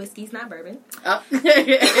are whiskeys, not bourbon. Oh. So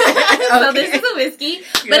this is a whiskey,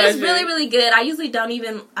 but it's really, really good. I usually don't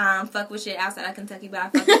even fuck with shit outside of Kentucky, but I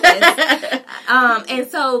fuck with this. And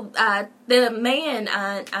so the man,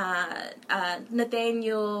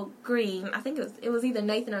 Nathaniel Green, I think it was either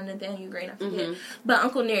Nathan or Nathaniel Green, I forget. But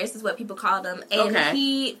Uncle Nearest is what people called him, and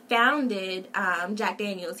he founded Jack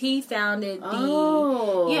Daniels. He founded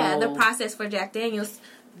the process for Jack Daniels.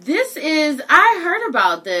 I heard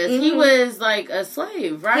about this. He was like a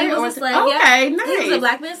slave, right? He was a slave, Okay, nice. He was a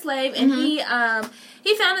black man slave, and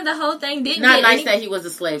he founded the whole thing. Not nice that he was a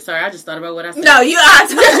slave. Sorry, I just thought about what I said. No, you are.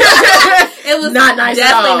 It was not nice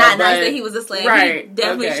definitely at all, not nice that he was a slave. Right. He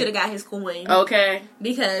definitely should have got his coin. Okay.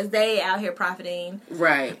 Because they out here profiting.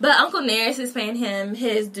 Right. But Uncle Nearest is paying him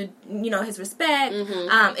his respect.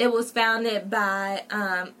 It was founded by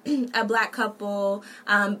a black couple,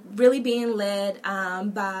 really being led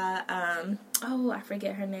by I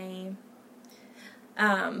forget her name.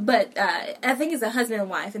 But I think it's a husband and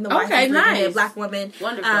wife, and the wife is a black woman.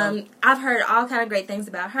 Wonderful. I've heard all kind of great things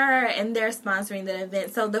about her, and they're sponsoring the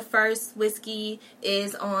event. So the first whiskey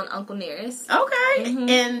is on Uncle Nearest. Okay.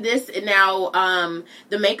 And this now,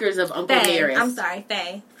 the makers of Uncle Nearest. I'm sorry,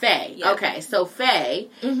 Faye. Faye. Yeah. Okay, so Faye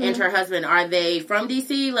and her husband, are they from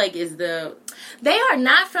DC? They are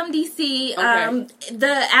not from DC. Okay.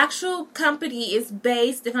 The actual company is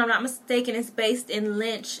based, if I'm not mistaken, it's based in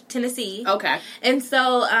Lynch, Tennessee. Okay. And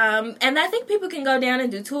so, and I think people can go down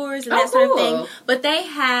and do tours and that sort of thing. But they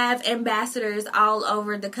have ambassadors all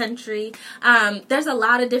over the country. There's a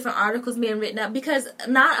lot of different articles being written up because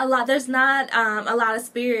there's not a lot of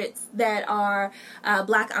spirits that are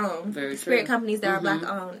black owned. Very Spirit true. companies that are black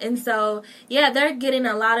owned. And so, they're getting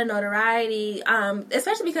a lot of notoriety,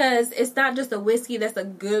 especially because it's not just a whiskey that's a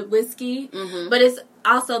good whiskey, but it's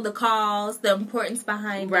also the cause, the importance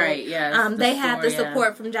behind it. Right, yes. They have the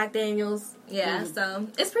support from Jack Daniels. Yeah, so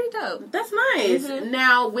it's pretty dope. That's nice.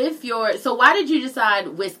 Now, so why did you decide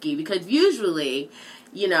whiskey? Because usually,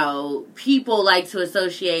 people like to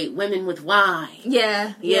associate women with wine.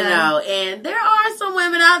 Yeah. And there are some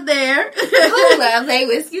women out there who love their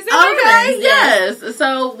whiskeys and bourbons. Yes.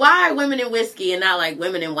 So why women in whiskey and not like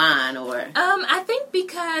women in wine or? I think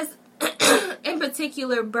because in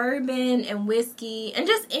particular, bourbon and whiskey and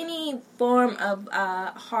just any form of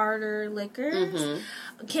harder liquors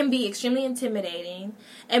can be extremely intimidating.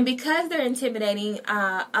 And because they're intimidating,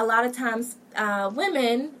 a lot of times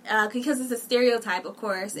women, because it's a stereotype, of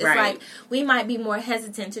course, it's like we might be more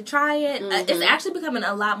hesitant to try it. It's actually becoming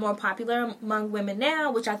a lot more popular among women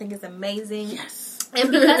now, which I think is amazing. Yes. And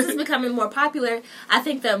because it's becoming more popular, I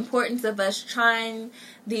think the importance of us trying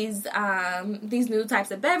these new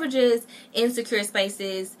types of beverages in secure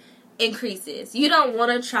spaces increases. You don't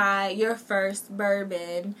want to try your first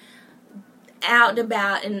bourbon out and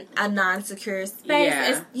about in a non-secure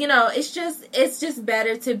space. Yeah. It's just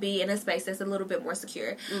better to be in a space that's a little bit more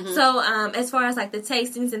secure. So as far as like the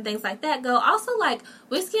tastings and things like that go, also like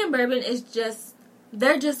whiskey and bourbon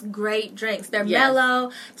they're just great drinks. They're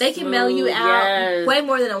mellow. They can mellow you out way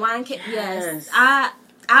more than a wine can. Yes.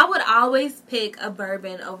 I would always pick a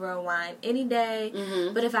bourbon over a wine any day.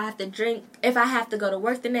 But if I have to go to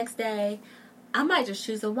work the next day, I might just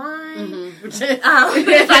choose a wine.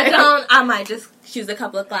 If I don't, I might just choose a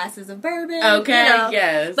couple of glasses of bourbon. Okay,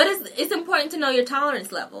 yes. But it's important to know your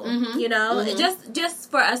tolerance level, Just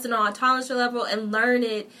for us to know our tolerance level and learn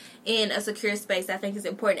it in a secure space, I think is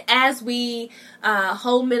important. As we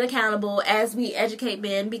hold men accountable, as we educate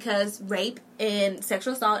men, because rape and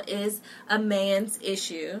sexual assault is a man's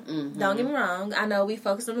issue. Don't get me wrong. I know we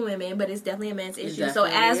focus on the women, but it's definitely a man's issue. So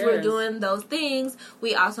as we're doing those things,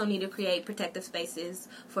 we also need to create protective spaces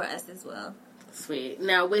for us as well. Sweet.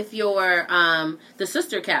 Now, with your the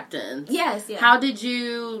sister captains, how did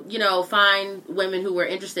you find women who were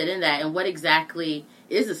interested in that, and what exactly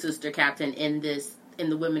is a sister captain in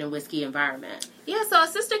the women in whiskey environment? Yeah, so a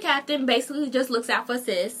sister captain basically just looks out for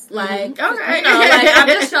sis. Like, okay. I'm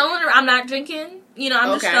just showing her I'm not drinking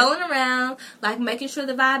I'm just strolling around, like making sure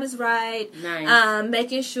the vibe is right. Nice.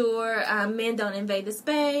 Making sure men don't invade the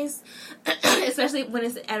space, especially when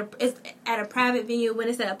it's at a private venue. When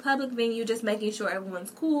it's at a public venue, just making sure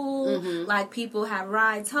everyone's cool. Mm-hmm. Like people have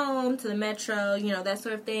rides home to the metro, that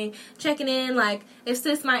sort of thing. Checking in, like if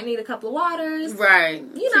sis might need a couple of waters, right?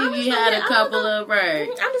 I'm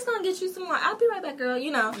just gonna get you some more. I'll be right back, girl.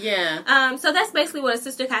 Yeah. So that's basically what a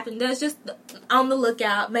sister captain does. Just on the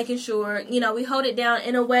lookout, making sure we hold it down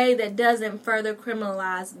in a way that doesn't further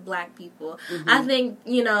criminalize Black people. Mm-hmm. I think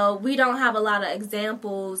we don't have a lot of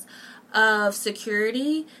examples of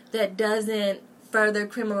security that doesn't further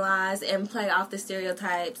criminalize and play off the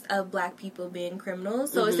stereotypes of Black people being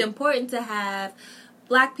criminals. So it's important to have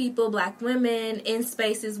Black people, Black women in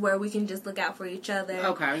spaces where we can just look out for each other.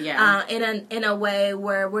 Okay, yeah. In a way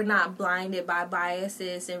where we're not blinded by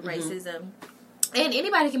biases and racism. And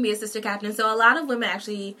anybody can be a sister captain. So a lot of women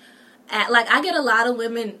actually, I get a lot of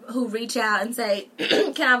women who reach out and say,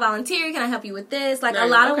 can I volunteer? Can I help you with this? Like, a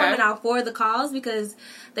lot of women are for the cause because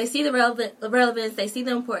they see the relevance, they see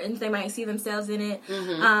the importance, they might see themselves in it.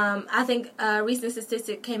 Mm-hmm. I think a recent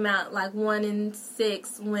statistic came out, like 1 in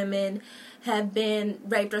 6 women have been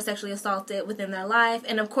raped or sexually assaulted within their life.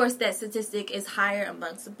 And, of course, that statistic is higher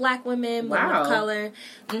amongst Black women, women of color.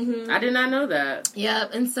 Mm-hmm. I did not know that.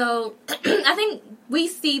 Yep. And so I think we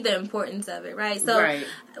see the importance of it, right? So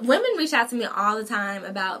women reach out to me all the time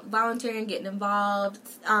about volunteering, getting involved,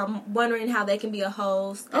 wondering how they can be a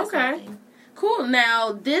host. Okay. Cool.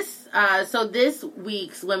 Now, this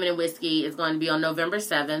week's Women in Whiskey is going to be on November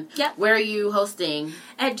 7th. Yep. Where are you hosting?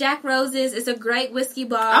 At Jack Rose's. It's a great whiskey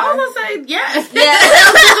bar. I was going to say, yes. Yeah.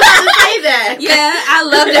 I was just about to say that. Yeah, I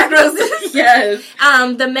love Jack Rose's. Yes.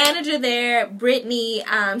 The manager there, Brittany,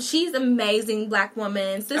 she's an amazing Black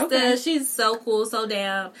woman. Sister, she's so cool, so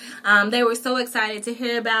down. They were so excited to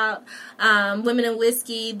hear about Women in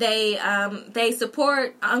Whiskey. They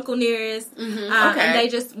support Uncle Nearest. And they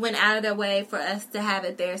just went out of their way for us to have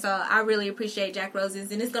it there. So I really appreciate Jack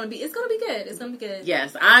Rose's, and it's gonna be good. It's gonna be good.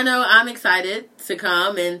 Yes, I know. I'm excited to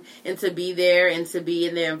come and to be there and to be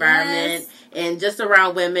in the environment and just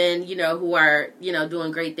around women, who are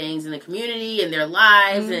doing great things in the community and their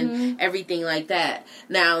lives and everything like that.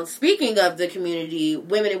 Now, speaking of the community,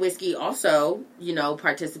 Women in Whiskey also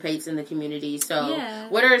participates in the community. So,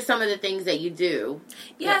 what are some of the things that you do?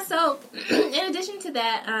 Yeah. So, in addition to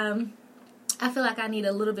that, I feel like I need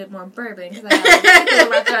a little bit more bourbon because I got a in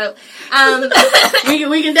my throat.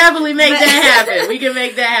 We can definitely make that happen. We can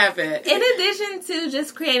make that happen. In addition to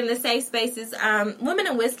just creating the safe spaces, Women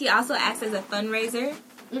in Whiskey also acts as a fundraiser.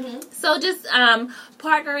 So just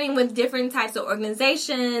partnering with different types of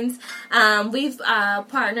organizations. We've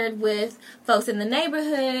partnered with folks in the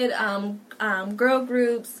neighborhood, girl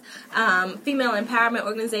groups, female empowerment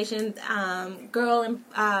organizations, girl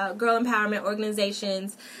empowerment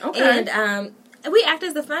organizations, and we act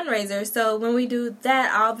as a fundraiser. So when we do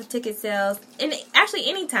that, all the ticket sales, and actually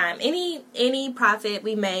anytime, any profit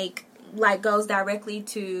we make, goes directly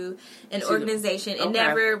to an organization. And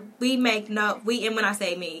and when I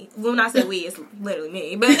say we, it's literally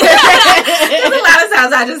me. But a lot of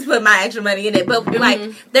times I just put my extra money in it. But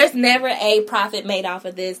there's never a profit made off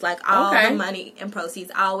of this. All the money and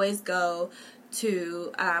proceeds always go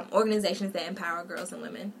to organizations that empower girls and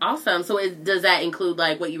women. Awesome. So does that include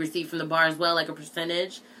what you receive from the bar as well, like a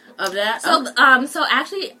percentage of that? So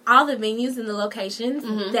actually, all the venues and the locations,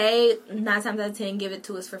 they 9 times out of 10 give it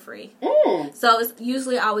to us for free. So it's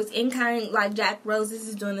usually always in kind. Like Jack Rose's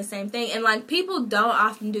is doing the same thing, and people don't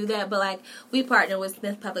often do that. But we partner with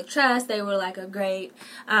Smith Public Trust. They were a great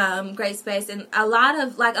space, and a lot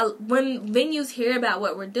of when venues hear about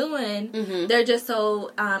what we're doing, they're just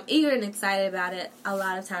so eager and excited about it. A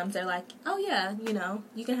lot of times they're like, "Oh yeah,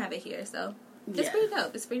 you can have it here." So it's pretty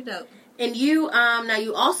dope. It's pretty dope. And you, now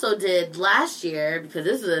you also did last year, because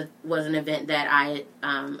this was an event that I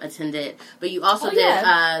attended, but you also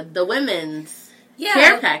did the women's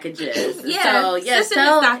care packages. Yeah, so,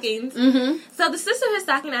 sisterhood stockings. So the sisterhood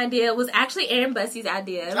stocking idea was actually Aaron Bussey's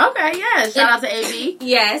idea. Okay, yes. Shout out to AB.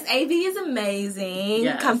 Yes, AB is amazing.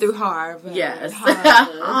 Yes. Come through Harvard. Yes.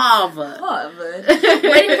 Harvard.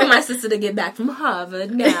 Waiting for my sister to get back from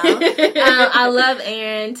Harvard now. I love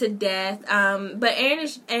Aaron to death. But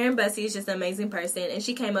Aaron Bussey is just an amazing person, and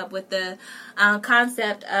she came up with the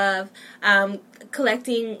concept of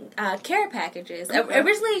collecting care packages.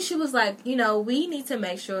 Originally, she was like, we need to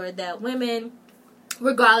make sure that women,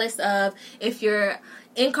 regardless of if you're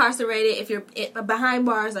incarcerated, if you're behind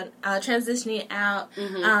bars or transitioning out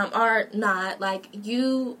or not, like,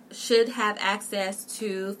 you should have access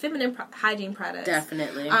to feminine hygiene products.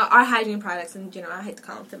 Definitely. Or hygiene products in general. I hate to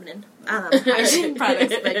call them feminine hygiene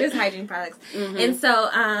products, but just hygiene products. And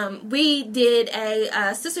so we did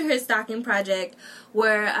a sisterhood stocking project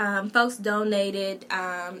where folks donated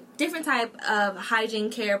different type of hygiene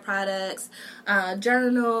care products,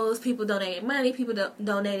 journals. People donated money. People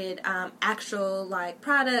donated actual like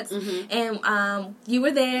products, and you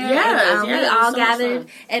were there. Yes, and, we all gathered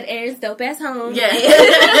at Erin's dope ass home.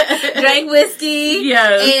 Yes. Drank whiskey.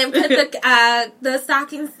 Yes. And put the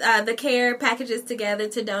stockings, the care packages together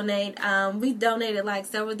to donate. We donated like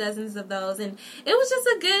several dozens of those, and it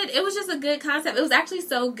was just a good concept. It was actually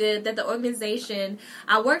so good that the organization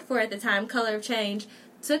I worked for at the time, Color of Change,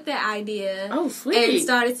 took that idea and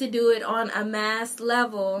started to do it on a mass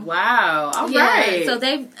level. Wow. All right. So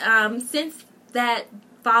they've since that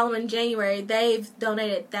following January, they've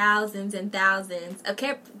donated thousands and thousands of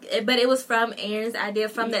care, but it was from Erin's idea,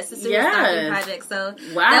 from that Sisterhood Stocking project. So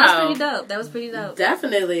that was pretty dope.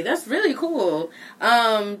 Definitely. That's really cool.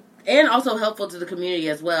 And also helpful to the community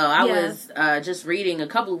as well. I was just reading a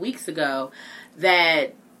couple of weeks ago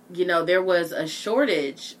that, you know, there was a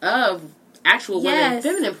shortage of actual women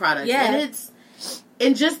feminine products.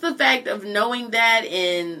 And just the fact of knowing that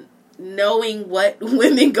and knowing what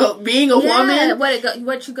women being a woman,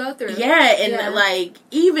 what you go through. Like,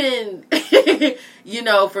 even, you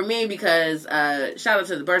know, for me, because, shout out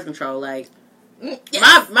to the birth control, like,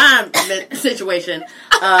 my situation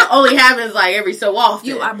only happens like every so often.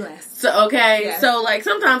 You are blessed. So, so like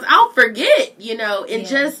sometimes I'll forget, you know, and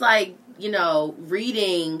just like, you know,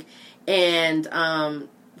 reading and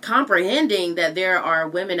comprehending that there are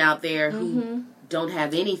women out there who don't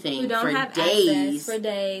have anything access for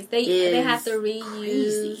days. They have to reuse.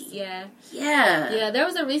 Crazy. Yeah. There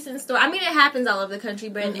was a recent story. I mean, it happens all over the country,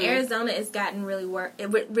 but in Arizona, it's gotten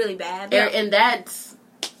really bad. And that's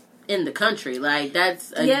in the country. Like,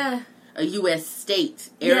 that's a U.S. state.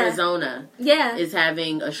 Arizona is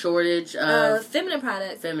having a shortage of feminine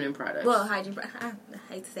products. Well, hygiene products.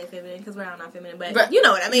 I hate to say feminine because we're all not feminine, but you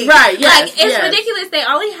know what I mean. Right, yes. Like, it's ridiculous. They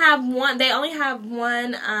only have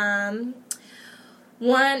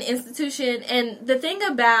one institution, and the thing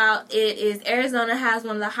about it is Arizona has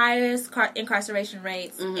one of the highest incarceration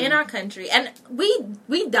rates in our country, and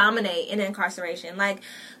we dominate in incarceration. Like,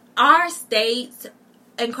 our states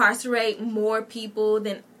incarcerate more people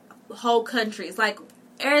than whole countries. Like,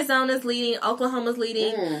 Arizona's leading, Oklahoma's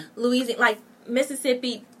leading, Louisiana, like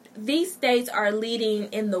Mississippi. These states are leading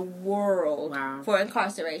in the world for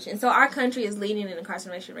incarceration. So our country is leading in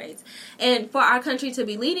incarceration rates. And for our country to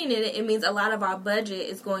be leading in it, it means a lot of our budget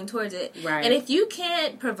is going towards it. Right. And if you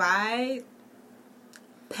can't provide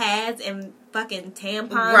pads and fucking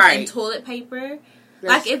tampons and toilet paper,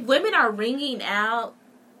 like, if women are wringing out,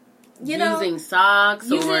 using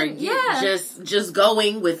socks or just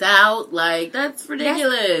going without, like, that's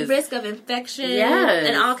ridiculous. That's risk of infection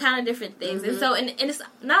and all kind of different things. And so, and it's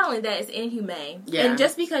not only that, it's inhumane. And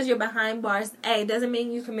just because you're behind bars, A, doesn't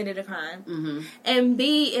mean you committed a crime. And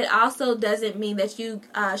B, it also doesn't mean that you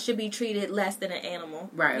should be treated less than an animal.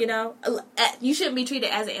 Right. You know? You shouldn't be treated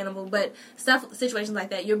as an animal, but situations like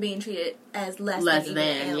that, you're being treated as less than an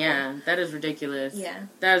animal. Yeah. That is ridiculous. Yeah.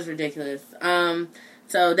 That is ridiculous.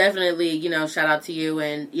 So definitely, you know, shout out to you,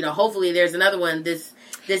 and, you know, hopefully there's another one this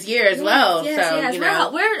year as well. Yes. You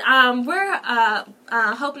know, we're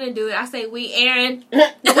hoping to do it. I say we, Erin,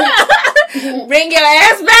 bring your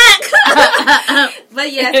ass back.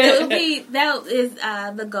 But yes, that is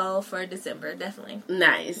the goal for December, definitely.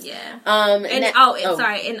 Nice. Yeah.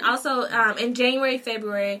 And also in January,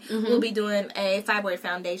 February, we'll be doing a Fibroid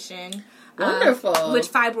Foundation. Wonderful. Which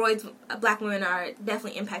fibroids, Black women are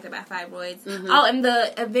definitely impacted by fibroids. Oh, and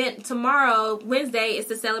the event tomorrow, Wednesday, is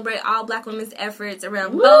to celebrate all Black women's efforts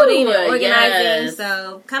around voting and organizing. Yes.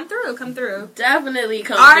 So come through. Definitely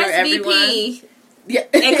come through, everyone. RSVP. Yeah.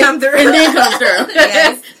 And come through. And then come through.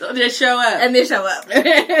 Yes. So just show up. And then show up.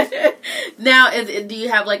 Now, do you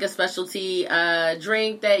have like a specialty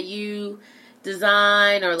drink that you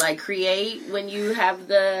design or like create when you have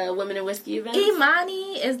the Women in Whiskey event?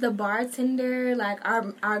 Imani is the bartender, like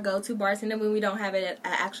our go-to bartender when we don't have it at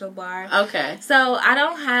an actual bar. Okay. So I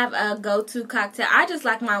don't have a go-to cocktail. I just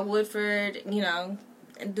like my Woodford, you know,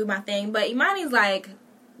 and do my thing. But Imani's like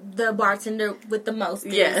the bartender with the most.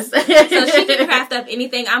 Yes. So she can craft up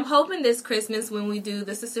anything. I'm hoping this Christmas when we do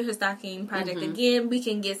the Sisterhood Stocking Project again, we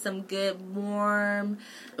can get some good warm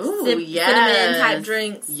cinnamon type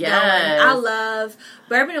drinks going. I love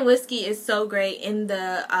bourbon and whiskey is so great in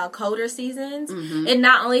the colder seasons. It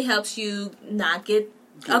not only helps you not get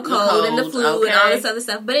a cold and the flu and all this other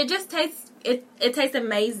stuff. But it just tastes. It tastes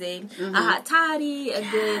amazing. Mm-hmm. A hot toddy, a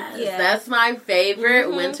good, That's my favorite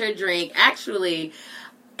winter drink. Actually,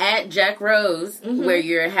 at Jack Rose, where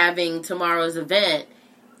you're having tomorrow's event,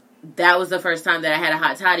 that was the first time that I had a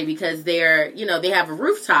hot toddy because they're, they have a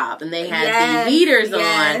rooftop and they have the heaters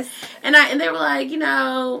on. And they were like,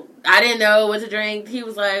 I didn't know what to drink. He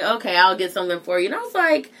was like, okay, I'll get something for you. And I was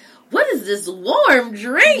like, what is this warm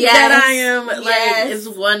drink that I am? Like, it's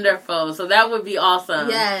wonderful. So that would be awesome.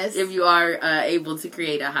 Yes. If you are able to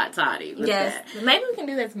create a hot toddy with that. Maybe we can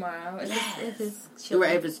do that tomorrow. If it's chilly.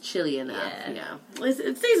 If it's chilly enough. Yeah.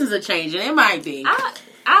 Seasons are changing. It might be.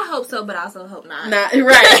 I hope so, but I also hope not.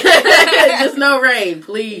 Right. Just no rain,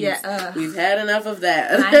 please. Yeah, we've had enough of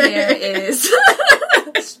that. My hair is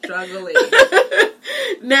struggling.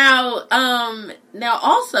 Now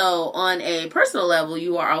also on a personal level,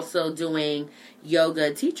 you are also doing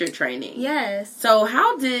yoga teacher training. Yes. So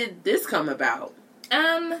how did this come about?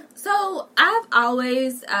 So I've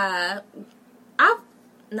always, I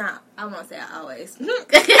won't say I always.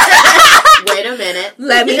 Wait a minute.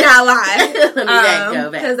 Let me not lie. Let me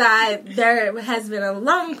go back. Because there has been a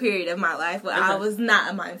long period of my life where I was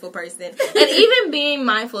not a mindful person. And even being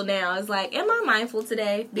mindful now is like, am I mindful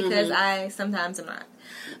today? Because I sometimes am not.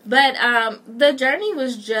 But the journey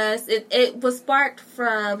was just, it was sparked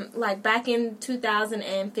from, like, back in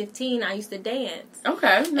 2015, I used to dance.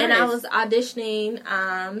 Okay, nice. And I was auditioning,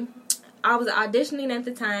 at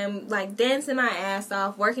the time, like, dancing my ass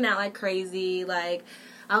off, working out like crazy, like,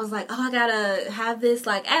 I was like, oh, I gotta have this,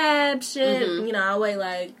 like, ab shit, I weigh,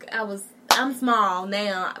 like, I'm small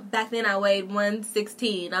now. Back then I weighed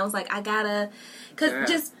 116. I was like, I gotta, because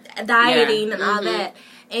just dieting and all that.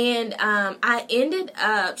 And I ended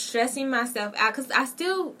up stressing myself out because I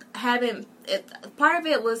still haven't. Part of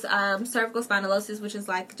it was cervical spinalosis, which is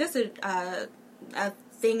like just a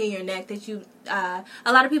thing in your neck that you a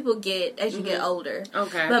lot of people get as you get older.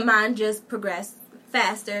 Okay, but mine just progressed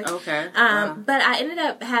faster. Okay, but I ended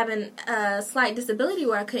up having a slight disability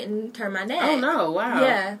where I couldn't turn my neck. Oh no! Wow.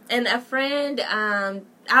 Yeah, and a friend.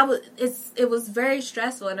 It was very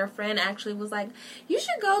stressful, and her friend actually was like, you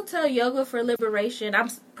should go to Yoga for Liberation. I'm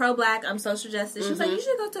pro-black, I'm social justice. She was like, you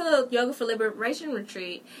should go to the Yoga for Liberation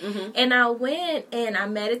retreat. And I went and I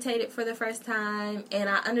meditated for the first time, and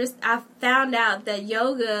I found out that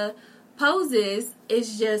yoga poses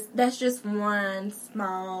that's just one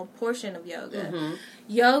small portion of yoga.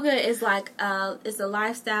 Yoga is like it's a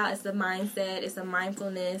lifestyle, it's a mindset, it's a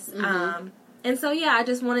mindfulness. And so, I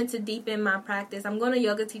just wanted to deepen my practice. I'm going to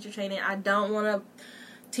yoga teacher training. I don't want to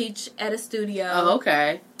teach at a studio. Oh,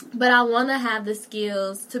 okay. But I want to have the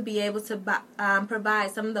skills to be able to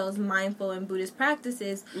provide some of those mindful and Buddhist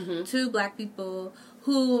practices to Black people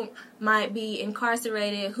who might be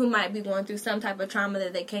incarcerated, who might be going through some type of trauma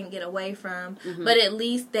that they can't get away from. But at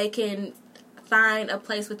least they can find a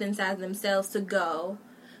place within inside themselves to go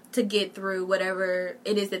to get through whatever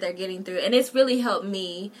it is that they're getting through. And it's really helped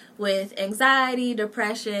me with anxiety,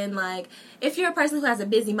 depression. Like, if you're a person who has a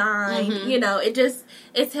busy mind,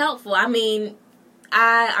 it's helpful. I mean,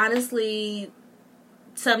 I honestly,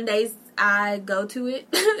 some days I go to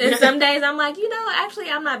it. And some days I'm like, actually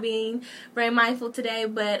I'm not being very mindful today,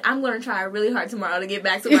 but I'm going to try really hard tomorrow to get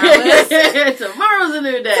back to where I was. Tomorrow's a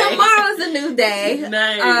new day. Tomorrow's a new day.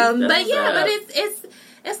 Nice. But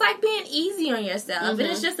it's like being easy on yourself. And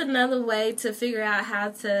it's just another way to figure out how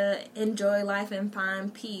to enjoy life and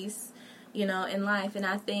find peace, in life. And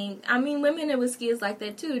I think, women with skills like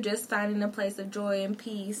that too, just finding a place of joy and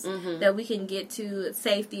peace that we can get to,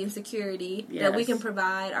 safety and security that we can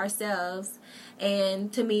provide ourselves.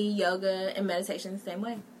 And to me, yoga and meditation the same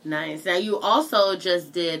way. Nice. Now, you also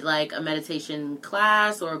just did, like, a meditation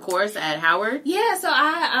class or a course at Howard? Yeah, so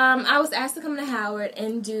I was asked to come to Howard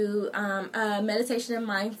and do a meditation and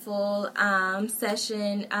mindful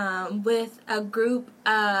session with a group.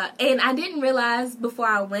 And I didn't realize before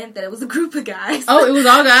I went that it was a group of guys. Oh, it was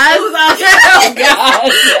all guys? It was all guys. Oh, God.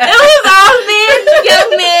 It was all men,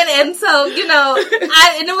 young men. And so,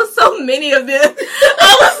 and there was so many of them.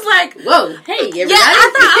 I was like, whoa, hey, everybody. Yeah,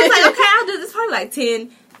 I was like, okay, I'll do this. Probably like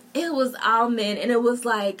 10. It was all men, and it was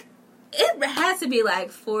like, it had to be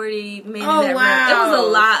like 40 men in that room. It was a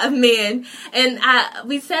lot of men. And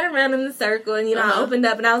we sat around in the circle, and, I opened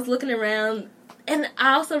up, and I was looking around, and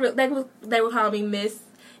I also, they were calling me Miss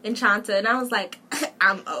Enchanta, and I was like,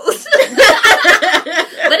 I'm old.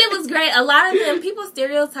 But it was great. A lot of them, people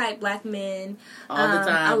stereotype black men all the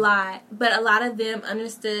time. A lot. But a lot of them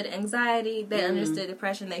understood anxiety. They understood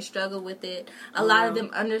depression. They struggled with it. A lot of them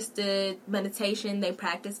understood meditation. They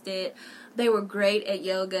practiced it. They were great at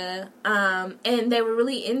yoga. And they were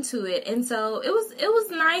really into it. And so it was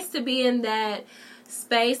nice to be in that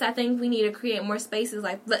space. I think we need to create more spaces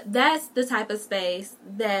but that's the type of space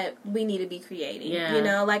that we need to be creating. Yeah. You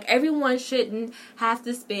know, like everyone shouldn't have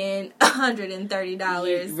to spend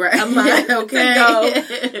 $130 right. a month okay.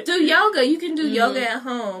 to go do yoga. You can do yoga at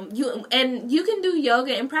home. You can do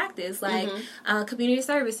yoga in practice, like community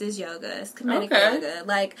services yoga, comedic yoga,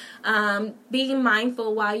 like being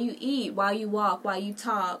mindful while you eat, while you walk, while you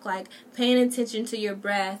talk, like paying attention to your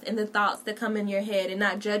breath and the thoughts that come in your head and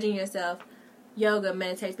not judging yourself. Yoga,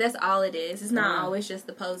 meditation, that's all it is. It's not always just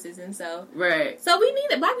the poses. And so we need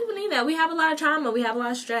it. Black people need that. We have a lot of trauma. We have a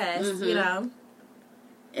lot of stress, you know.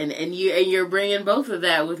 And you're bringing both of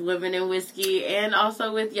that with Women in Whiskey and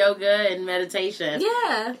also with yoga and meditation.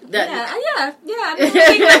 Yeah. Yeah.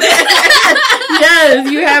 Yes,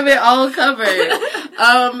 you have it all covered.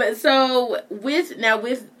 So with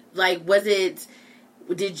like,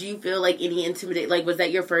 did you feel like any intimidate? Like, was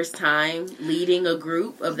that your first time leading a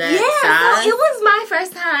group of that size? So it was my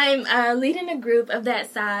first time leading a group of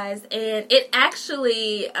that size, and it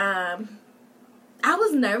actually, I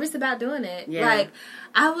was nervous about doing it. Yeah. Like,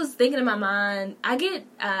 I was thinking in my mind, I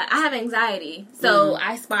have anxiety, so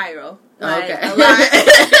I spiral. Like, a lot.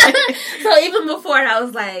 So even before it, I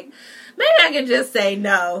was like, maybe I could just say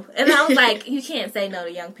no. And I was like, you can't say no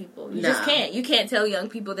to young people. You just can't. You can't tell young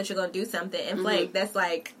people that you're going to do something and flake. That's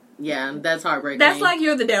like... Yeah, that's heartbreaking. That's like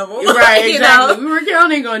you're the devil. Right, exactly. You know? We were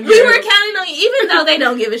counting on you. We were counting on you, even though they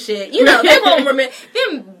don't give a shit. You know, they won't remember...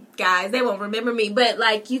 Them guys, they won't remember me. But,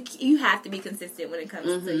 like, you have to be consistent when it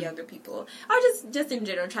comes to younger people. Or just in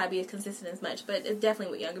general, try to be consistent as much. But it's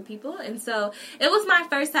definitely with younger people. And so, it was my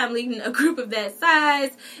first time leading a group of that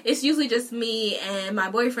size. It's usually just me and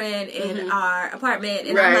my boyfriend in our apartment.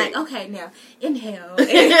 And I'm like, okay, now, inhale.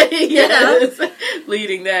 And, you know?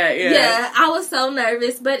 Leading that, Yeah, I was so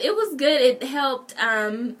nervous. But it was good. It helped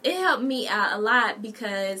me out a lot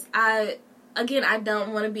because I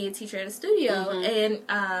don't want to be a teacher at a studio, and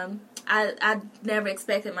I never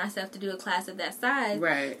expected myself to do a class of that size.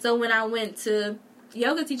 Right. So when I went to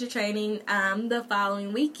yoga teacher training the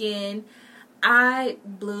following weekend, I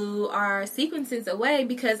blew our sequences away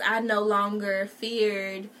because I no longer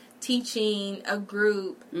feared teaching a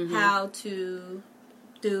group how to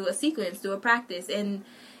do a sequence, do a practice, and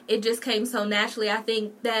it just came so naturally. I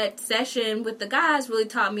think that session with the guys really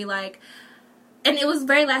taught me, like, and it was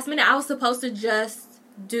very last minute. I was supposed to just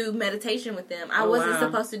do meditation with them. I wasn't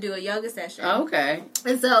supposed to do a yoga session. Oh, okay.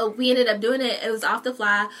 And so we ended up doing it. It was off the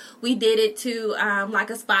fly. We did it to like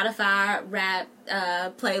a Spotify rap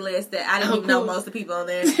playlist that I didn't even know most of the people on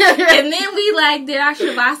there. And then we did our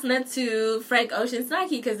Shavasana to Frank Ocean's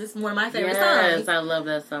Nike because it's one of my favorite songs. Yes, I love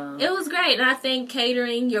that song. It was great. And I think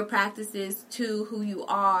catering your practices to who you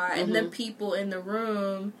are and the people in the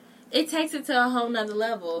room, it takes it to a whole nother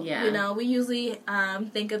level. Yeah. You know, we usually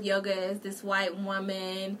think of yoga as this white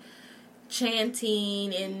woman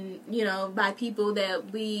chanting and, you know, by people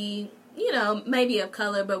that we, you know, maybe of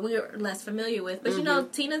color, but we're less familiar with. But, you know,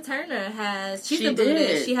 Tina Turner she's a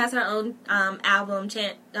Buddhist. She has her own album,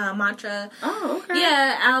 mantra. Oh, okay.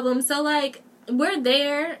 Yeah, album. So, like, we're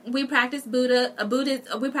there. We practice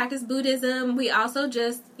we practice Buddhism. We also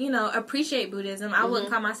just, you know, appreciate Buddhism. I wouldn't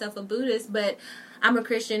call myself a Buddhist, but I'm a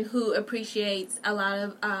Christian who appreciates a lot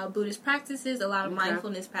of Buddhist practices, a lot of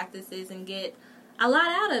mindfulness practices, and get a lot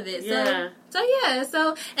out of it. Yeah.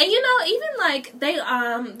 So, and you know, even like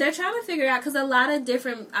they're trying to figure out, because a lot of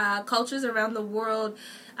different cultures around the world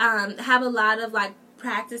have a lot of like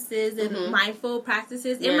practices and mindful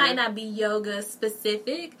practices. It might not be yoga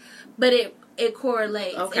specific, but it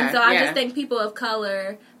correlates. Okay. And so I just think people of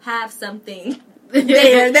color have something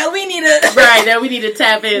there that we need to that we need to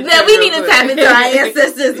tap into. That we need to tap into our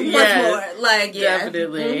ancestors much more. Like,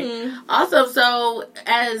 definitely. Awesome. So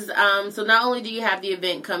so not only do you have the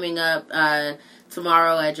event coming up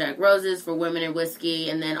tomorrow at Jack Rose's for Women in Whiskey,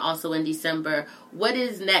 and then also in December, what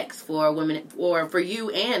is next for women, or for you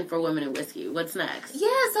and for Women in Whiskey? What's next? Yeah,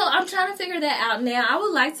 so I'm trying to figure that out now. I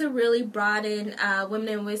would like to really broaden Women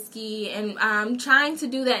in Whiskey, and I'm trying to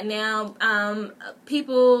do that now.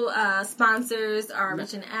 People, sponsors are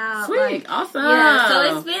reaching out. Sweet, awesome. Yeah,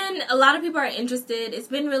 so it's been, a lot of people are interested. It's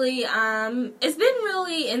been really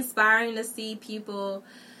inspiring to see people.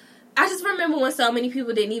 I just remember when so many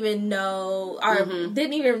people didn't even know or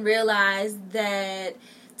didn't even realize that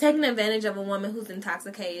taking advantage of a woman who's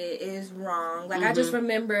intoxicated is wrong. Like, I Mm-hmm. just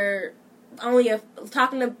remember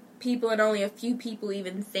talking to people and only a few people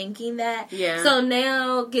even thinking that. Yeah. So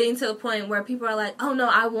now getting to a point where people are like, oh no,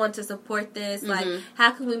 I want to support this. Like,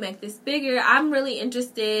 how can we make this bigger? I'm really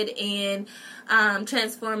interested in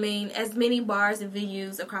transforming as many bars and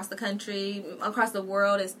venues across the country, across the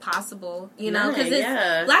world as possible. You know, because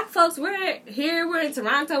Black folks, we're here, we're in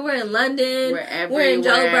Toronto, we're in London, we're in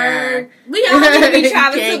Joburg. We all need to be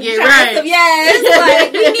traveling to right. Yes,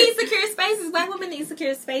 like, we need secure spaces. Black women need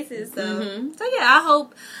secure spaces. So, so yeah,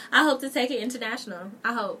 I hope to take it international.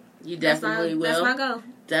 I hope. You definitely will. That's my goal.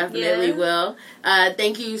 Definitely will.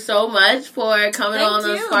 Thank you so much for coming on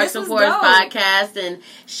the Sparks and Pours podcast and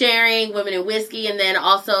sharing Women in Whiskey, and then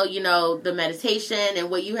also, you know, the meditation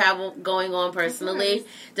and what you have going on personally.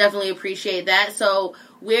 Definitely appreciate that. So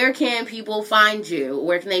where can people find you?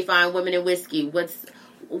 Where can they find Women in Whiskey? What's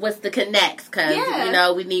the connects? Because, you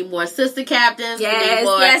know, we need more sister captains. We need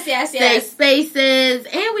more safe spaces.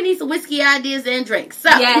 And we need some whiskey ideas and drinks. So.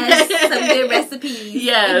 Yes, some good recipes.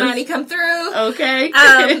 Yes. Imani come through. Okay.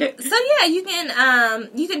 So, yeah, you can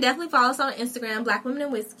definitely follow us on Instagram, Black Women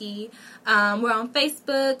in Whiskey. We're on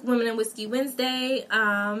Facebook, Women in Whiskey Wednesday.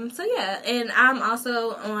 So, yeah. And I'm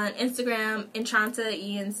also on Instagram, Enchanta,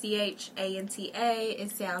 ENCHANTA.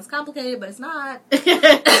 It sounds complicated, but it's not.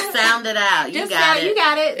 Sound it out. You got it. You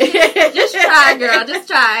got it. Just try, girl. Just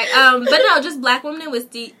try. But no, just Black Women in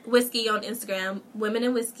Whiskey on Instagram, Women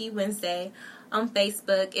in Whiskey Wednesday on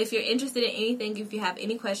Facebook. If you're interested in anything, if you have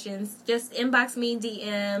any questions, just inbox me,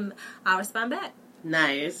 DM. I'll respond back.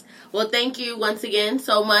 Nice. Well, thank you once again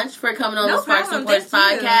so much for coming on the Sparks and Pours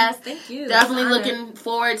podcast. Thank you. Definitely looking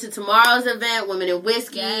forward to tomorrow's event, Women in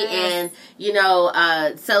Whiskey, and, you know,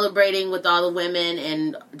 celebrating with all the women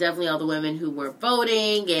and definitely all the women who were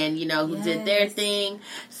voting and, you know, who did their thing.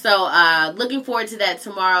 So, looking forward to that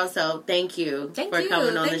tomorrow. So, thank you for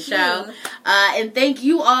coming on the show. And thank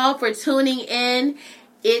you all for tuning in.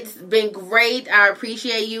 It's been great. I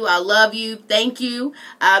appreciate you. I love you. Thank you.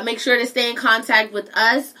 Make sure to stay in contact with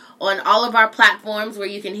us on all of our platforms where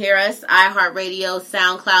you can hear us. iHeartRadio,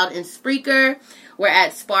 SoundCloud, and Spreaker. We're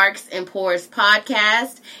at Sparks and Pours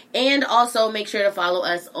Podcast. And also make sure to follow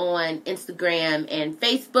us on Instagram and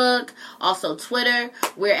Facebook. Also Twitter.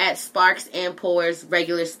 We're at Sparks and Pours,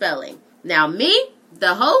 regular spelling. Now me,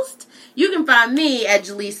 the host, you can find me at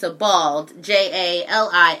Jalisa Bald,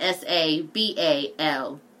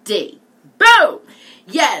 JALISABALD. Boom!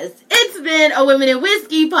 Yes, it's been a Women in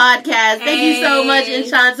Whiskey podcast. Thank you so much,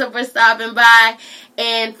 Enchanta, for stopping by.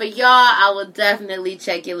 And for y'all, I will definitely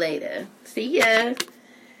check you later. See ya.